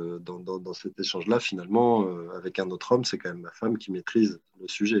que dans cet échange-là, finalement, avec un autre homme, c'est quand même ma femme qui maîtrise le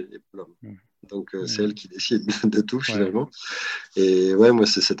sujet et pas l'homme. Mhm. Donc, c'est elle Mhm. qui décide de tout, Ouais. finalement. Et ouais, moi,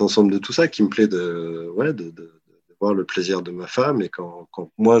 c'est cet ensemble de tout ça qui me plaît ouais, de voir le plaisir de ma femme. Et quand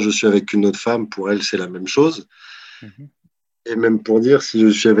moi, je suis avec une autre femme, pour elle, c'est la même chose. Mhm. Et même pour dire, si je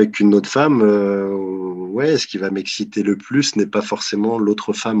suis avec une autre femme, ouais, ce qui va m'exciter le plus n'est pas forcément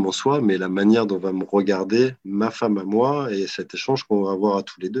l'autre femme en soi, mais la manière dont va me regarder ma femme à moi et cet échange qu'on va avoir à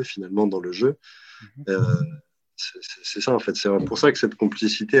tous les deux finalement dans le jeu. Mhm. Euh, c'est ça en fait. C'est pour ça que cette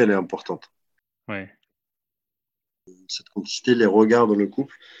complicité, elle est importante. Ouais. Cette complicité, les regards dans le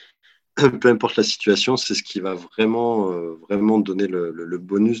couple, peu importe la situation, c'est ce qui va vraiment donner le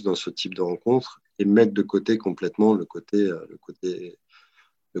bonus dans ce type de rencontre et mettre de côté complètement le côté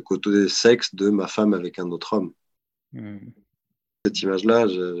sexe de ma femme avec un autre homme. Mhm. Cette image-là,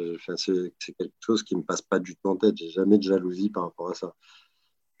 enfin, c'est quelque chose qui me passe pas du tout en tête. J'ai jamais de jalousie par rapport à ça.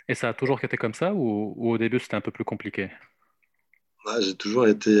 Et ça a toujours été comme ça ou au début c'était un peu plus compliqué? J'ai toujours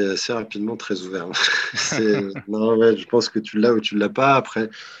été assez rapidement très ouvert. Non, ouais, je pense que tu l'as ou tu l'as pas. Après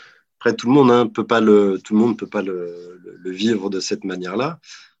tout le monde hein, tout le monde peut pas le vivre de cette manière-là.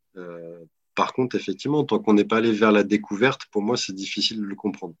 Euh, Par contre, effectivement, tant qu'on n'est pas allé vers la découverte, pour moi, c'est difficile de le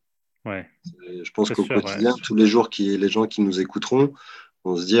comprendre. Ouais, Et je pense c'est qu'au sûr, ouais. quotidien, tous les jours, les gens qui nous écouteront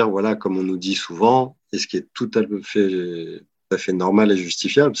vont se dire, voilà, comme on nous dit souvent, et ce qui est tout à fait normal et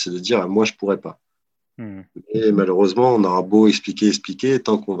justifiable, c'est de dire, ah, moi, je pourrais pas. Mhm. Et malheureusement, on aura beau expliquer,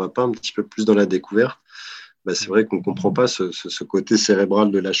 tant qu'on va pas un petit peu plus dans la découverte, bah, c'est Mhm. vrai qu'on ne comprend pas ce côté cérébral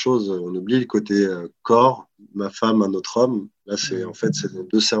de la chose. On oublie le côté corps, ma femme, un autre homme. Là, Mhm. en fait, c'est nos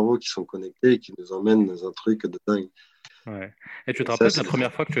deux cerveaux qui sont connectés et qui nous emmènent dans un truc de dingue. Ouais. Et tu te Et ça, rappelles de la c'est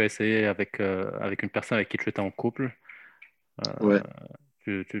première fois que tu as essayé avec une personne avec qui tu étais en couple? Euh, ouais.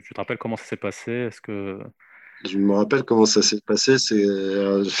 tu te rappelles comment ça s'est passé? Est-ce que... Je me rappelle comment ça s'est passé.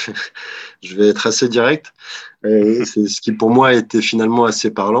 Je vais être assez direct. C'est ce qui pour moi a été finalement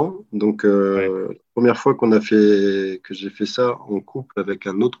assez parlant. Donc, Ouais. la première fois que j'ai fait ça en couple avec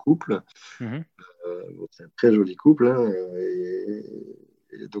un autre couple, Mhm. bon, c'est un très joli couple, hein,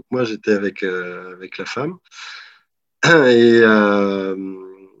 et donc moi j'étais avec la femme et,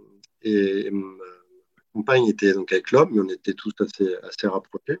 ma compagne était donc avec l'homme, mais on était tous assez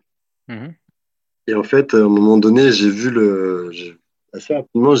rapprochés. Mhm. Et en fait, à un moment donné, assez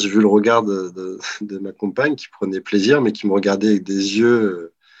rapidement, j'ai vu le regard de ma compagne qui prenait plaisir, mais qui me regardait avec des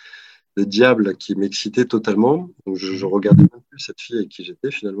yeux de diable qui m'excitaient totalement. Donc, je Mhm. regardais même plus cette fille avec qui j'étais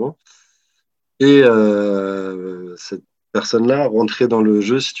finalement. Et cette personne-là, rentrée dans le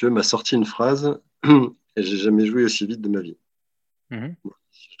jeu, si tu veux, m'a sorti une phrase et j'ai jamais joué aussi vite de ma vie. Mhm.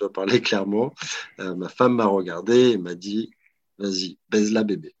 Si je dois parler clairement, ma femme m'a regardé et m'a dit, vas-y, baise-la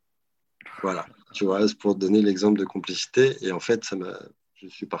bébé. Voilà, tu vois, c'est pour te donner l'exemple de complicité. Et en fait, je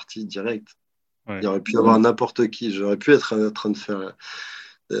suis parti direct. Il y Ouais. aurait pu y avoir n'importe qui. J'aurais pu être en train de faire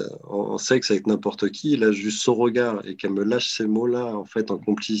en sexe avec n'importe qui. Là, juste son regard et qu'elle me lâche ces mots-là, en fait, en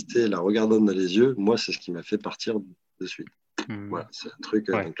complicité, la regardant dans les yeux, moi, c'est ce qui m'a fait partir de suite. Mhm. Voilà, c'est un truc.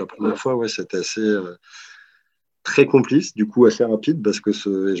 Ouais. Donc, la première fois, ouais, c'était assez très complice, du coup, assez rapide, parce que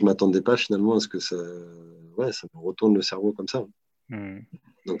et je m'attendais pas finalement à ce que ouais, ça me retourne le cerveau comme ça. Mhm.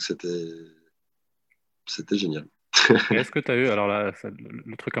 Donc, c'était génial. Et est-ce que tu as eu, alors là,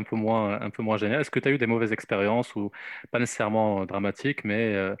 le truc un peu moins génial, est-ce que tu as eu des mauvaises expériences ou pas nécessairement dramatiques,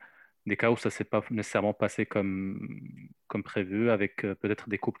 mais des cas où ça s'est pas nécessairement passé comme prévu, avec peut-être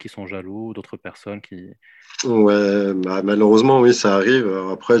des couples qui sont jaloux, d'autres personnes qui... Ouais, bah, malheureusement, oui, ça arrive.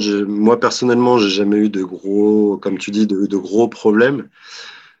 Alors après, moi, personnellement, j'ai jamais eu de gros, comme tu dis, de gros problèmes.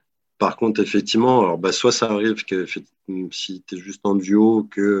 Par contre, effectivement, alors, bah, soit ça arrive que si tu es juste en duo,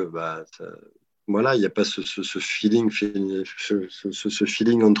 que bah, voilà, il n'y a pas ce ce feeling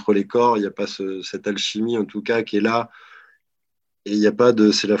entre les corps, il n'y a pas cette alchimie, en tout cas, qui est là. Et il n'y a pas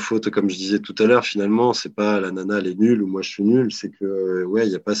c'est la faute, comme je disais tout à l'heure, finalement, c'est pas la nana, elle est nulle ou moi je suis nul, c'est que, ouais, il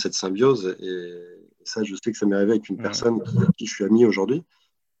n'y a pas cette symbiose. Et ça, je sais que ça m'est arrivé avec une Mhm. personne avec qui je suis ami aujourd'hui.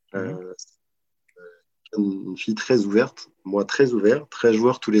 Mhm. Euh, une fille très ouverte, moi très ouvert, très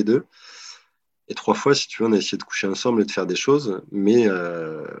joueur tous les deux. Et trois fois, si tu veux, on a essayé de coucher ensemble et de faire des choses, mais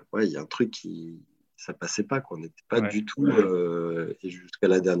ouais, il y a un truc qui ça passait pas, quoi. On n'était pas Ouais. du tout. Et jusqu'à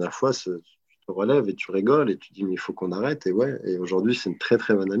la dernière fois, tu te relèves et tu rigoles et tu dis mais il faut qu'on arrête. Et ouais, et aujourd'hui c'est une très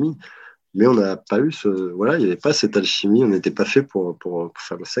très bonne amie, mais on n'a pas eu voilà, il n'y avait pas cette alchimie, on n'était pas fait pour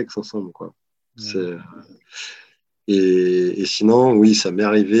faire le sexe ensemble, quoi. Mhm. C'est et sinon, oui, ça m'est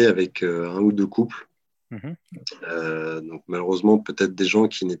arrivé avec un ou deux couples. Mhm. Donc malheureusement, peut-être des gens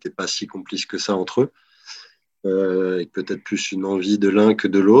qui n'étaient pas si complices que ça entre eux, et peut-être plus une envie de l'un que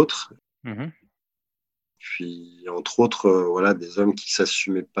de l'autre. Mhm. Puis entre autres, voilà, des hommes qui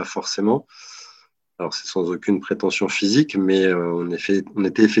s'assumaient pas forcément. Alors c'est sans aucune prétention physique, mais on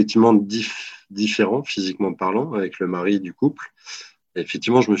était effectivement différents physiquement parlant avec le mari du couple. Et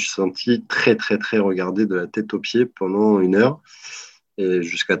effectivement, je me suis senti très très très regardé de la tête aux pieds pendant une heure. Et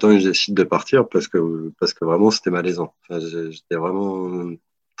jusqu'à temps que je décide de partir parce que vraiment c'était malaisant. Enfin, j'étais vraiment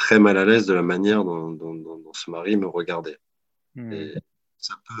très mal à l'aise de la manière dont ce mari me regardait. Mhm. Et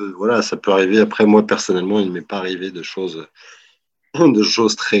voilà, ça peut arriver. Après, moi personnellement, il ne m'est pas arrivé de choses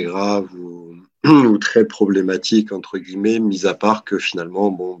très graves ou très problématiques, entre guillemets, mis à part que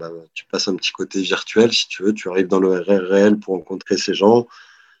finalement, bon, bah, tu passes un petit côté virtuel, si tu veux, tu arrives dans le réel pour rencontrer ces gens.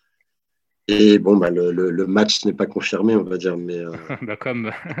 Et bon, bah, le match n'est pas confirmé, on va dire, mais Bah,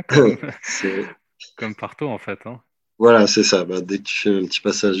 comme, c'est, comme partout en fait, hein. voilà, c'est ça. Bah, dès que tu fais un petit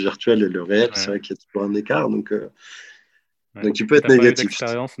passage virtuel et le réel, c'est Ouais. vrai qu'il y a toujours un écart, Ouais. donc il peut Et être t'as pas eu négatif.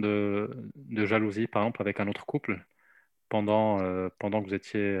 d'expérience de jalousie, par exemple, avec un autre couple pendant que vous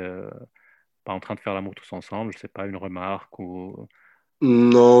étiez pas en train de faire l'amour tous ensemble, je sais pas, une remarque ou...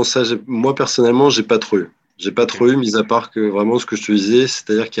 Non, ça, moi personnellement, j'ai pas trop eu. J'ai pas Ok. trop eu, mis à part que vraiment ce que je te disais,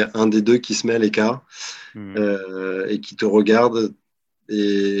 c'est-à-dire qu'il y a un des deux qui se met à l'écart Mhm. et qui te regarde.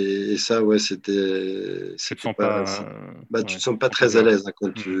 Et ça, ouais, Tu te c'était sens pas. pas... Bah, tu ouais, te tu sens te pas sens pas très à bien. l'aise hein,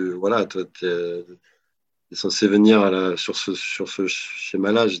 quand Mhm. voilà, toi, t'es censé venir sur ce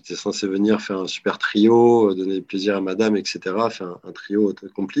schéma-là. J'étais censé venir faire un super trio, donner plaisir à madame, etc. Faire un trio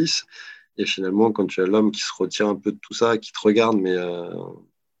complice. Et finalement, quand tu as l'homme qui se retire un peu de tout ça, qui te regarde, mais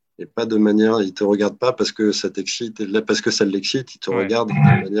pas de manière, il te regarde pas parce que ça t'excite, parce que ça l'excite, il te Ouais. regarde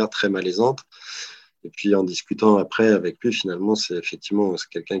de manière très malaisante. Et puis en discutant après avec lui, finalement, c'est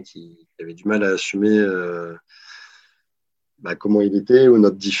quelqu'un qui avait du mal à assumer bah, comment il était ou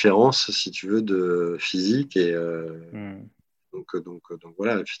notre différence, si tu veux, de physique. Et Mhm. donc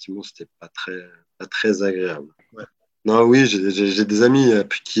voilà, effectivement, c'était pas très agréable. Ouais. Non, oui, j'ai des amis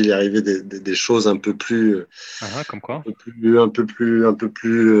puis qui il est arrivé des choses Ah, ah, comme quoi? un peu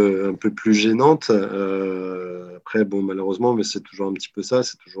plus gênantes. Après, bon, malheureusement, mais c'est toujours un petit peu ça,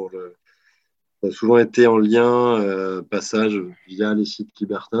 c'est toujours Ça a souvent été en lien, passage via les sites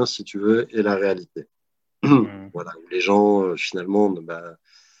libertins, si tu veux, et la réalité. Hmm. Voilà, où les gens, finalement, bah,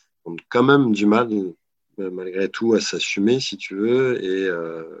 ont quand même du mal, malgré tout, à s'assumer, si tu veux. Et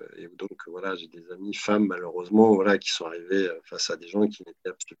donc, voilà, j'ai des amis femmes, malheureusement, voilà, qui sont arrivées face à des gens qui n'étaient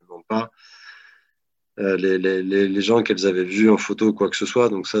absolument pas les gens qu'elles avaient vus en photo ou quoi que ce soit.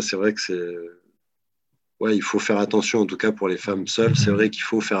 Donc ça, c'est vrai que c'est... Ouais, il faut faire attention, en tout cas pour les femmes seules, c'est vrai qu'il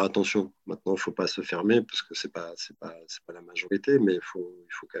faut faire attention. Maintenant, il ne faut pas se fermer, parce que c'est pas la majorité, mais il faut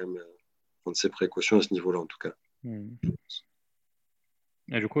quand même prendre ses précautions à ce niveau-là, en tout cas. Hmm.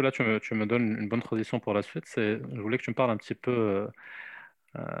 Et du coup, là, tu me donnes une bonne transition pour la suite. Je voulais que tu me parles un petit peu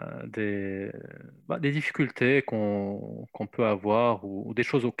des, des difficultés qu'on peut avoir ou des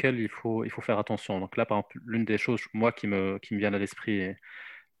choses auxquelles il faut faire attention. Donc là, par exemple, l'une des choses, moi, qui me vient à l'esprit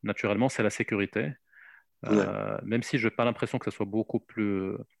naturellement, c'est la sécurité. Ouais. Même si je n'ai pas l'impression que ce soit beaucoup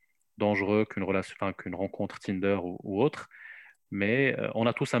plus dangereux qu'une relation, enfin, qu'une rencontre Tinder ou autre, mais on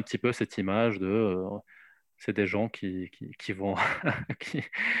a tous un petit peu cette image de c'est des gens qui vont qui,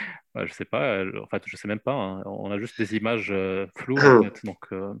 ouais, je sais pas en fait je sais même pas hein. On a juste des images floues en fait, donc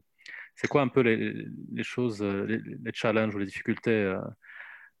c'est quoi un peu les choses les challenges ou les difficultés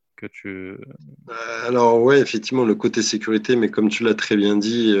que tu Alors ouais, effectivement, le côté sécurité, mais comme tu l'as très bien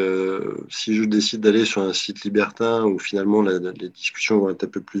dit, si je décide d'aller sur un site libertin où finalement les discussions vont être un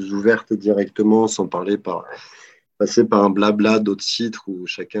peu plus ouvertes directement, sans passer par un blabla d'autres sites où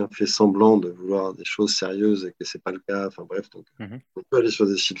chacun fait semblant de vouloir des choses sérieuses et que c'est pas le cas. Enfin bref, donc Mhm, on peut aller sur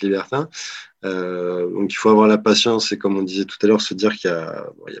des sites libertins. Donc il faut avoir la patience et comme on disait tout à l'heure, se dire il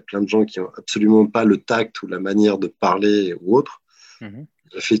y a plein de gens qui ont absolument pas le tact ou la manière de parler ou autre. mhm,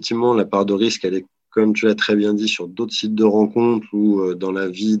 Effectivement, la part de risque, elle est, comme tu l'as très bien dit, sur d'autres sites de rencontres ou dans la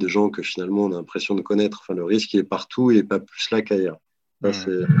vie de gens que finalement on a l'impression de connaître. Enfin, le risque il est partout, il n'est pas plus là qu'ailleurs. Ça,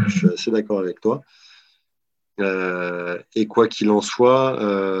 mhm, je suis assez d'accord avec toi. Et quoi qu'il en soit,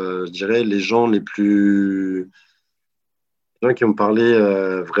 je dirais les gens qui ont parlé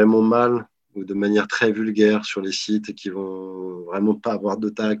vraiment mal ou de manière très vulgaire sur les sites et qui vont vraiment pas avoir de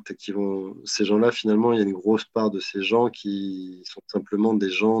tact, ces gens-là, finalement, il y a une grosse part de ces gens qui sont simplement des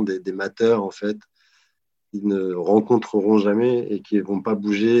gens, des mateurs, en fait, qui ne rencontreront jamais et qui ne vont pas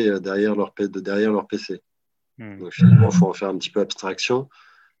bouger derrière leur PC. mhm, Donc, finalement, il faut en faire un petit peu abstraction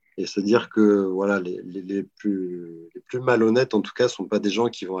et se dire que voilà, les plus malhonnêtes, en tout cas, ne sont pas des gens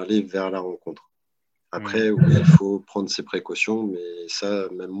qui vont aller vers la rencontre. mhm, Après, oui, il faut prendre ses précautions, mais ça,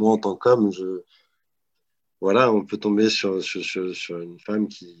 même moi en tant qu'homme, voilà, on peut tomber sur une femme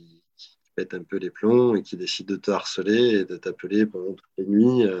qui pète un peu les plombs et qui décide de te harceler et de t'appeler pendant toutes les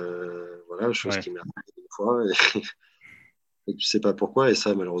nuits. Voilà, chose ouais, qui m'est arrivée une fois et tu sais pas pourquoi. Et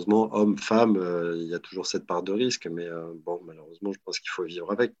ça, malheureusement, homme, femme, il y a toujours cette part de risque. Mais bon, malheureusement, je pense qu'il faut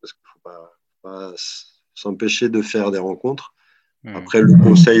vivre avec parce qu'il faut pas s'empêcher de faire des rencontres. mhm, Après, le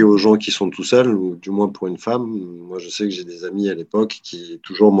conseil aux gens qui sont tout seuls, ou du moins pour une femme, moi je sais que j'ai des amis à l'époque qui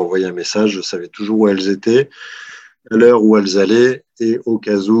toujours m'envoyaient un message, je savais toujours où elles étaient, à l'heure où elles allaient, et au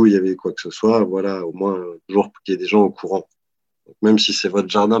cas où il y avait quoi que ce soit, voilà, au moins toujours qu'il y ait des gens au courant. Donc, même si c'est votre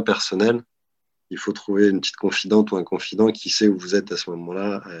jardin personnel, il faut trouver une petite confidente ou un confident qui sait où vous êtes à ce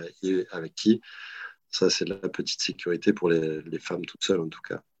moment-là et avec qui. Ça, c'est la petite sécurité pour les femmes toutes seules, en tout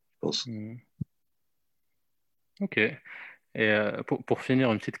cas, je pense. mhm. Ok. Et pour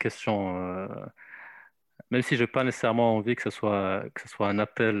finir, une petite question. Même si je n'ai pas nécessairement envie que ce soit un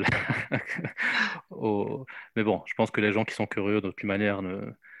appel Mais bon, je pense que les gens qui sont curieux, de toute manière,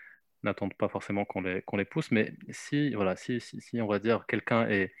 n'attendent pas forcément qu'on les pousse. Mais si, voilà, si on va dire, quelqu'un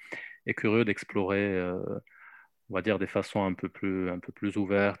est curieux d'explorer, on va dire, des façons un peu plus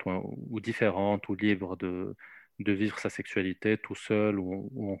ouvertes ou différentes ou libres de vivre sa sexualité tout seul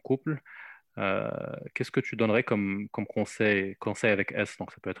ou en couple, euh, qu'est-ce que tu donnerais comme conseil avec S?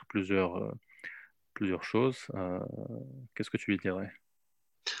 Donc, ça peut être plusieurs choses. Qu'est-ce que tu lui dirais?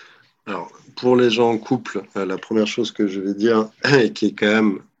 Alors, pour les gens en couple, la première chose que je vais dire, et qui est quand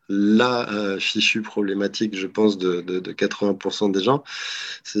même la fichue problématique, je pense, de 80% des gens,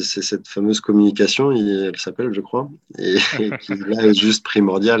 c'est cette fameuse communication, elle s'appelle, je crois, et qui là est juste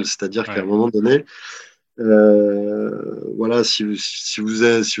primordiale. C'est-à-dire qu'à un Ouais. moment donné, voilà, si vous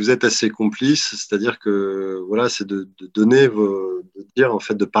êtes assez complice, c'est-à-dire que voilà, c'est de donner, de dire en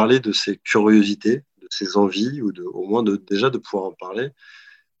fait, de parler de ses curiosités, de ses envies, ou au moins déjà de pouvoir en parler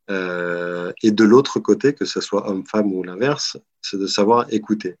et de l'autre côté, que ce soit homme-femme ou l'inverse, c'est de savoir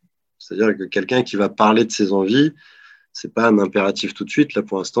écouter. C'est-à-dire que quelqu'un qui va parler de ses envies, c'est pas un impératif tout de suite. Là,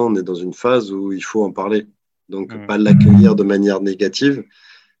 pour l'instant, on est dans une phase où il faut en parler. Donc, Mm, pas l'accueillir de manière négative.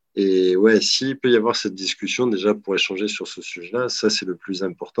 Et ouais, s'il peut y avoir cette discussion déjà pour échanger sur ce sujet-là, ça, c'est le plus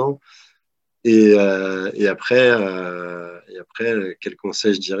important. Et après, quel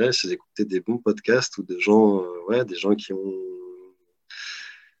conseil je dirais, c'est d'écouter des bons podcasts ou des gens qui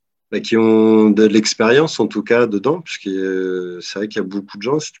ont de l'expérience en tout cas dedans, puisque c'est vrai qu'il y a beaucoup de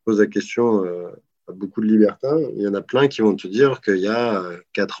gens, si tu poses la question à beaucoup de libertins, il y en a plein qui vont te dire qu'il y a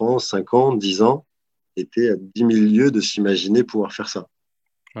 4 ans, 5 ans, 10 ans, étaient à 10 000 lieues de s'imaginer pouvoir faire ça.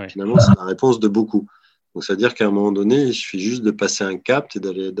 Ouais. Finalement, c'est la réponse de beaucoup. Donc, c'est-à-dire qu'à un moment donné, il suffit juste de passer un cap et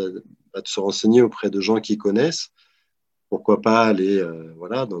de se renseigner auprès de gens qui connaissent. Pourquoi pas aller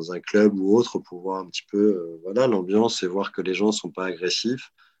voilà, dans un club ou autre pour voir un petit peu voilà, l'ambiance et voir que les gens ne sont pas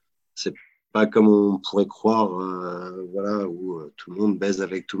agressifs. C'est pas comme on pourrait croire, voilà, où tout le monde baise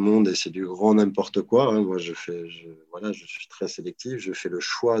avec tout le monde et c'est du grand n'importe quoi. Hein. Moi, voilà, je suis très sélectif. Je fais le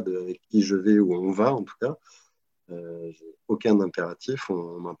choix de avec qui je vais, où on va, en tout cas. J'ai aucun impératif.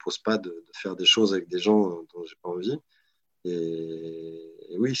 On ne m'impose pas de faire des choses avec des gens dont j'ai pas envie.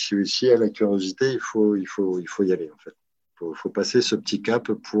 Et oui, si à la curiosité, il faut y aller, en fait. Faut passer ce petit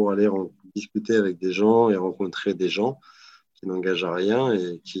cap pour aller discuter avec des gens et rencontrer des gens qui n'engagent à rien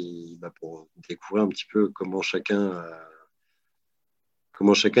et pour découvrir un petit peu comment chacun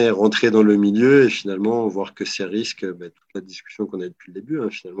est rentré dans le milieu et finalement voir que ces risques, toute la discussion qu'on a depuis le début, hein,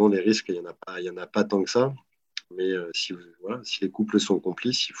 finalement, les risques, il y en a pas tant que ça. Mais voilà, si les couples sont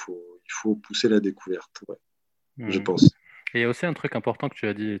complices, il faut pousser la découverte, ouais, je Mhm. pense. Et il y a aussi un truc important que tu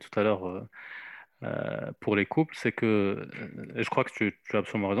as dit tout à l'heure pour les couples, c'est que, et je crois que tu as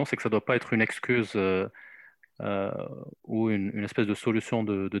absolument raison, c'est que ça ne doit pas être une excuse euh, ou une espèce de solution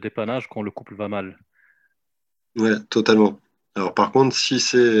de dépannage quand le couple va mal. Ouais, totalement. Alors par contre, si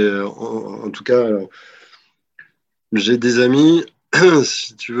c'est, en tout cas, alors, j'ai des amis,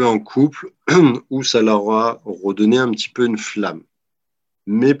 si tu veux, en couple, où ça leur a redonné un petit peu une flamme.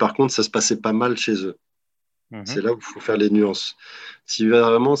 Mais par contre, ça se passait pas mal chez eux. Mhm. C'est là où il faut faire les nuances. Si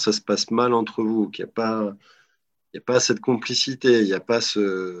vraiment ça se passe mal entre vous, il y a pas cette complicité, il n'y a pas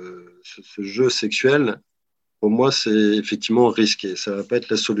ce jeu sexuel, pour moi, c'est effectivement risqué. Ça ne va pas être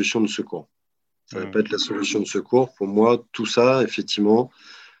la solution de secours. Ça ne va Mhm. pas être la solution de secours. Pour moi, tout ça, effectivement,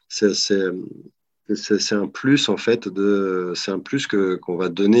 c'est c'est un plus en fait c'est un plus qu'on va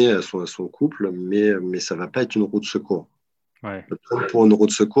donner à son couple, mais ça va pas être une roue de secours. Ouais. Pour une roue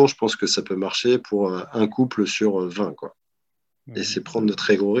de secours, je pense que ça peut marcher pour un couple sur 20 quoi. Et Mhm. c'est prendre de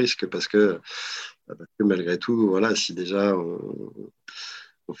très gros risques parce que malgré tout, voilà, si déjà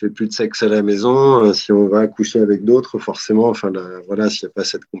on fait plus de sexe à la maison, si on va coucher avec d'autres, forcément, enfin voilà, s'il n'y a pas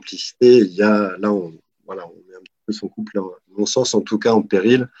cette complicité, il y a là voilà, on met un petit peu son couple, à mon sens en tout cas, en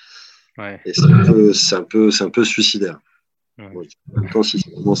péril. Ouais. Et c'est un peu suicidaire. Ouais. Bon, en même temps, si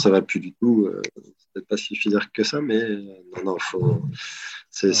bon, ça va plus du tout, c'est peut-être pas suicidaire que ça, mais non, non,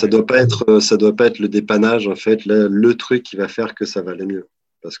 Ouais. ça doit pas être le dépannage, en fait, le truc qui va faire que ça va aller mieux.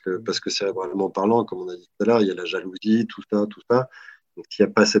 Parce que cérébralement parlant, comme on a dit tout à l'heure, il y a la jalousie, tout ça, tout ça. Donc, s'il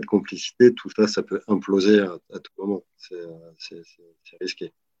n'y a pas cette complicité, tout ça, ça peut imploser à tout moment. C'est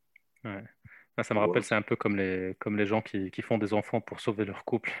risqué. Ouais. Ah, ça me rappelle, Voilà. c'est un peu comme les gens qui font des enfants pour sauver leur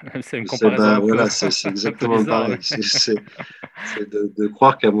couple. C'est une C'est comparaison bah, voilà, c'est un peu exactement bizarre, pareil. mais C'est de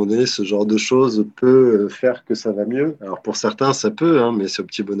croire qu'à un moment donné, ce genre de choses peut faire que ça va mieux. Alors pour certains, ça peut, hein, mais c'est au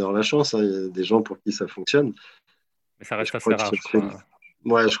petit bonheur la chance. Hein. Il y a des gens pour qui ça fonctionne. mais ça Et je reste assez crois que rare, si on je fait,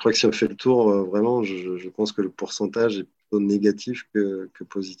 crois. ouais, je crois que si on fait le tour, vraiment, je pense que le pourcentage est plutôt négatif que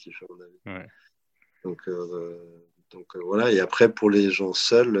positif, à mon avis. Ouais. Donc, voilà. Et après, pour les gens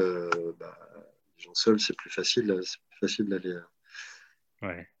seuls, les gens seuls, c'est plus facile d'aller.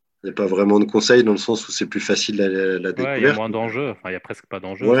 Ouais. Il n'y a pas vraiment de conseils dans le sens où c'est plus facile la Ouais, il y a découverte. moins d'enjeux. Enfin, il y a presque pas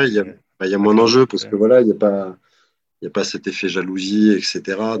d'enjeux. Ouais, C'est il y a la moins d'enjeux parce curiosité. que voilà, il y a pas cet effet jalousie, etc.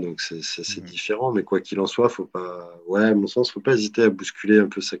 Donc c'est Mhm. différent. Mais quoi qu'il en soit, faut pas, ouais, à mon sens, faut pas hésiter à bousculer un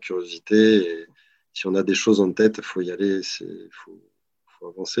peu sa curiosité. Et si on a des choses en tête, faut y aller. Faut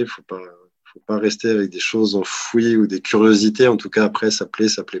avancer. Faut pas rester avec des choses enfouies ou des curiosités. En tout cas, après, ça plaît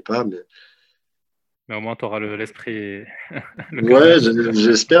pas. Mais Mais au moins, tu auras l'esprit, le cœur ouais, net.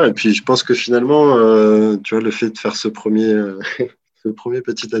 j'espère. Et puis, je pense que finalement, tu vois, le fait de faire ce premier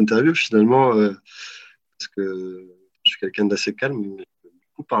petit interview, finalement, parce que je suis quelqu'un d'assez calme, mais je peux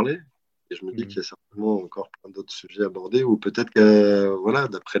beaucoup parler. Et je me dis Mhm. qu'il y a certainement encore plein d'autres sujets abordés, ou peut-être que, voilà,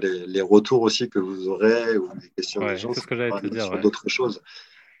 d'après les retours aussi que vous aurez, ou les questions des Ouais, gens, c'est ça ce que j'allais pourra te amener dire. sur Ouais. d'autres choses.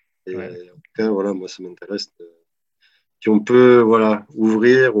 Ouais. Et en tout cas, voilà, moi, ça m'intéresse. Si on peut, voilà,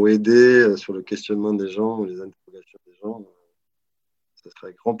 ouvrir ou aider sur le questionnement des gens, ou les interrogations des gens, ça sera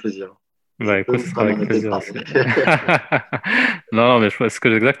avec grand plaisir. Je Bah peux écoute, ne ce pas sera avec m'arrêter de plaisir parler. aussi. Non, non, mais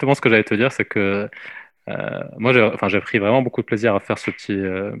exactement ce que j'allais te dire, c'est que moi, j'ai pris vraiment beaucoup de plaisir à faire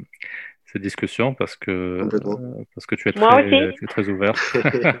cette discussion Complètement. parce que tu es Moi aussi. tu es très ouverte.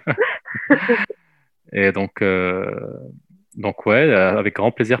 Et donc ouais, avec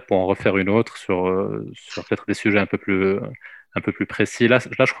grand plaisir pour en refaire une autre sur peut-être des sujets un peu plus précis. Là,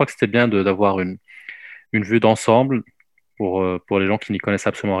 je crois que c'était bien d'avoir une vue d'ensemble pour les gens qui n'y connaissent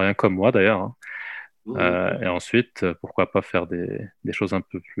absolument rien, comme moi d'ailleurs, hein. Et ensuite, pourquoi pas faire des choses un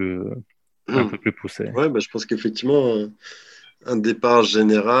peu plus poussées. Ouais, bah, je pense qu'effectivement, un départ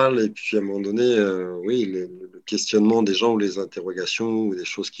général et puis à un moment donné, oui, le questionnement des gens ou les interrogations ou des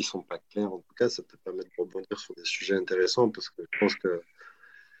choses qui sont pas claires, en tout cas, ça peut permettre de rebondir sur des sujets intéressants parce que je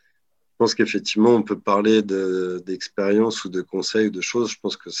pense qu'effectivement, on peut parler d'expérience ou de conseils ou de choses. Je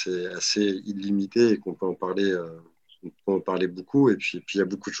pense que c'est assez illimité et qu'on peut en parler, on peut en parler beaucoup. Et puis, il y a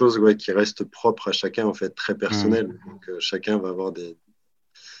beaucoup de choses ouais, qui restent propres à chacun, en fait, très Hmm. personnelles. Donc, chacun va avoir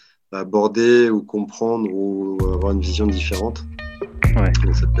va aborder ou comprendre ou avoir une vision différente. Ouais.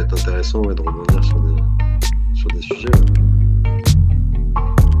 Donc, ça peut être intéressant ouais, de rebondir sur des sujets. Ouais.